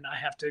bit, and then I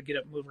have to get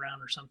up and move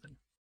around or something.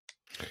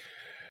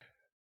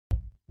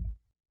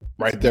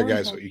 Right there,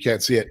 guys. You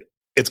can't see it.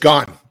 It's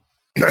gone.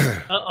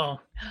 Uh-oh.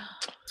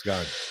 It's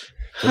gone.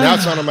 So now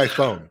it's not on my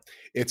phone.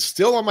 It's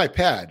still on my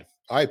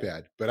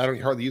iPad, but I don't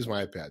hardly use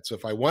my iPad. So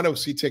if I want to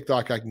see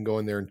TikTok, I can go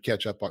in there and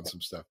catch up on some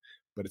stuff,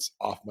 but it's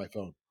off my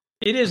phone.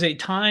 It is a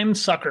time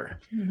sucker.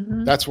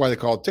 Mm-hmm. That's why they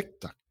call it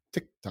TikTok.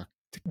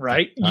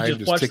 Right? You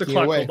just watch the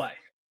clock go by.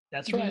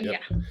 That's right.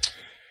 Yep. Yeah.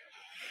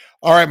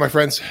 All right, my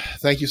friends.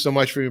 Thank you so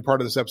much for being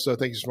part of this episode.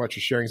 Thank you so much for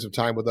sharing some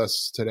time with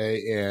us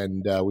today.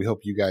 And we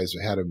hope you guys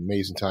had an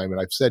amazing time.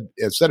 And I've said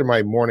in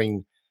my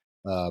morning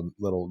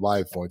little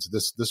live points,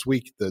 this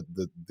week,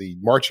 the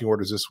marching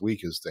orders this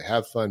week is to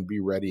have fun, be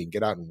ready, and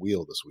get out and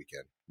wheel this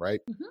weekend, right?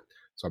 Mm-hmm.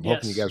 So I'm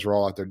hoping you guys are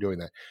all out there doing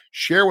that.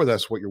 Share with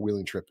us what your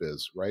wheeling trip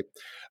is, right?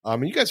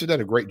 And you guys have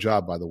done a great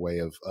job, by the way,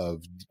 of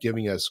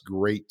giving us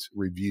great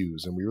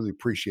reviews. And we really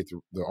appreciate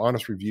the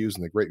honest reviews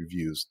and the great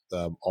reviews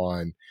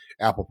on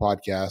Apple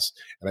Podcasts.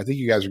 And I think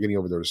you guys are getting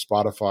over there to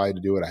Spotify to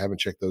do it. I haven't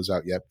checked those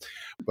out yet.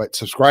 But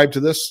subscribe to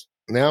this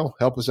now.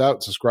 Help us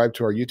out. Subscribe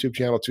to our YouTube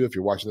channel, too, if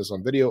you're watching this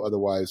on video.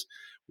 Otherwise,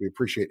 we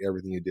appreciate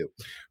everything you do.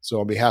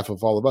 So on behalf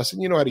of all of us,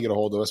 and you know how to get a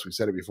hold of us. We've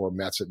said it before,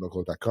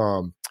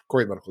 Matt@medicalcloak.com,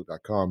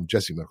 Corey@medicalcloak.com,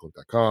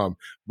 Jesse@medicalcloak.com,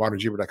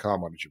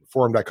 ModernJeeper.com,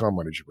 ModernJeeperForum.com,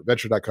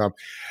 ModernJeeperVenture.com.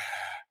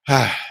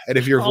 And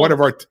if you're one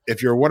of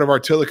our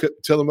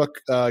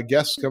Tillamook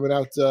guests coming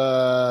out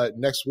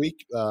next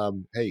week,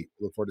 hey,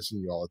 look forward to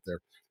seeing you all out there.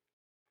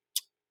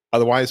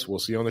 Otherwise, we'll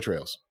see you on the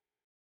trails.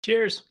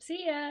 Cheers.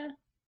 See ya.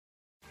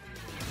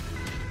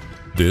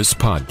 This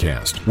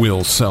podcast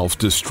will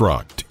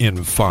self-destruct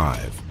in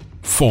 5,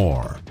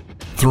 4,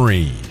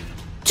 3,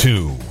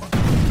 2,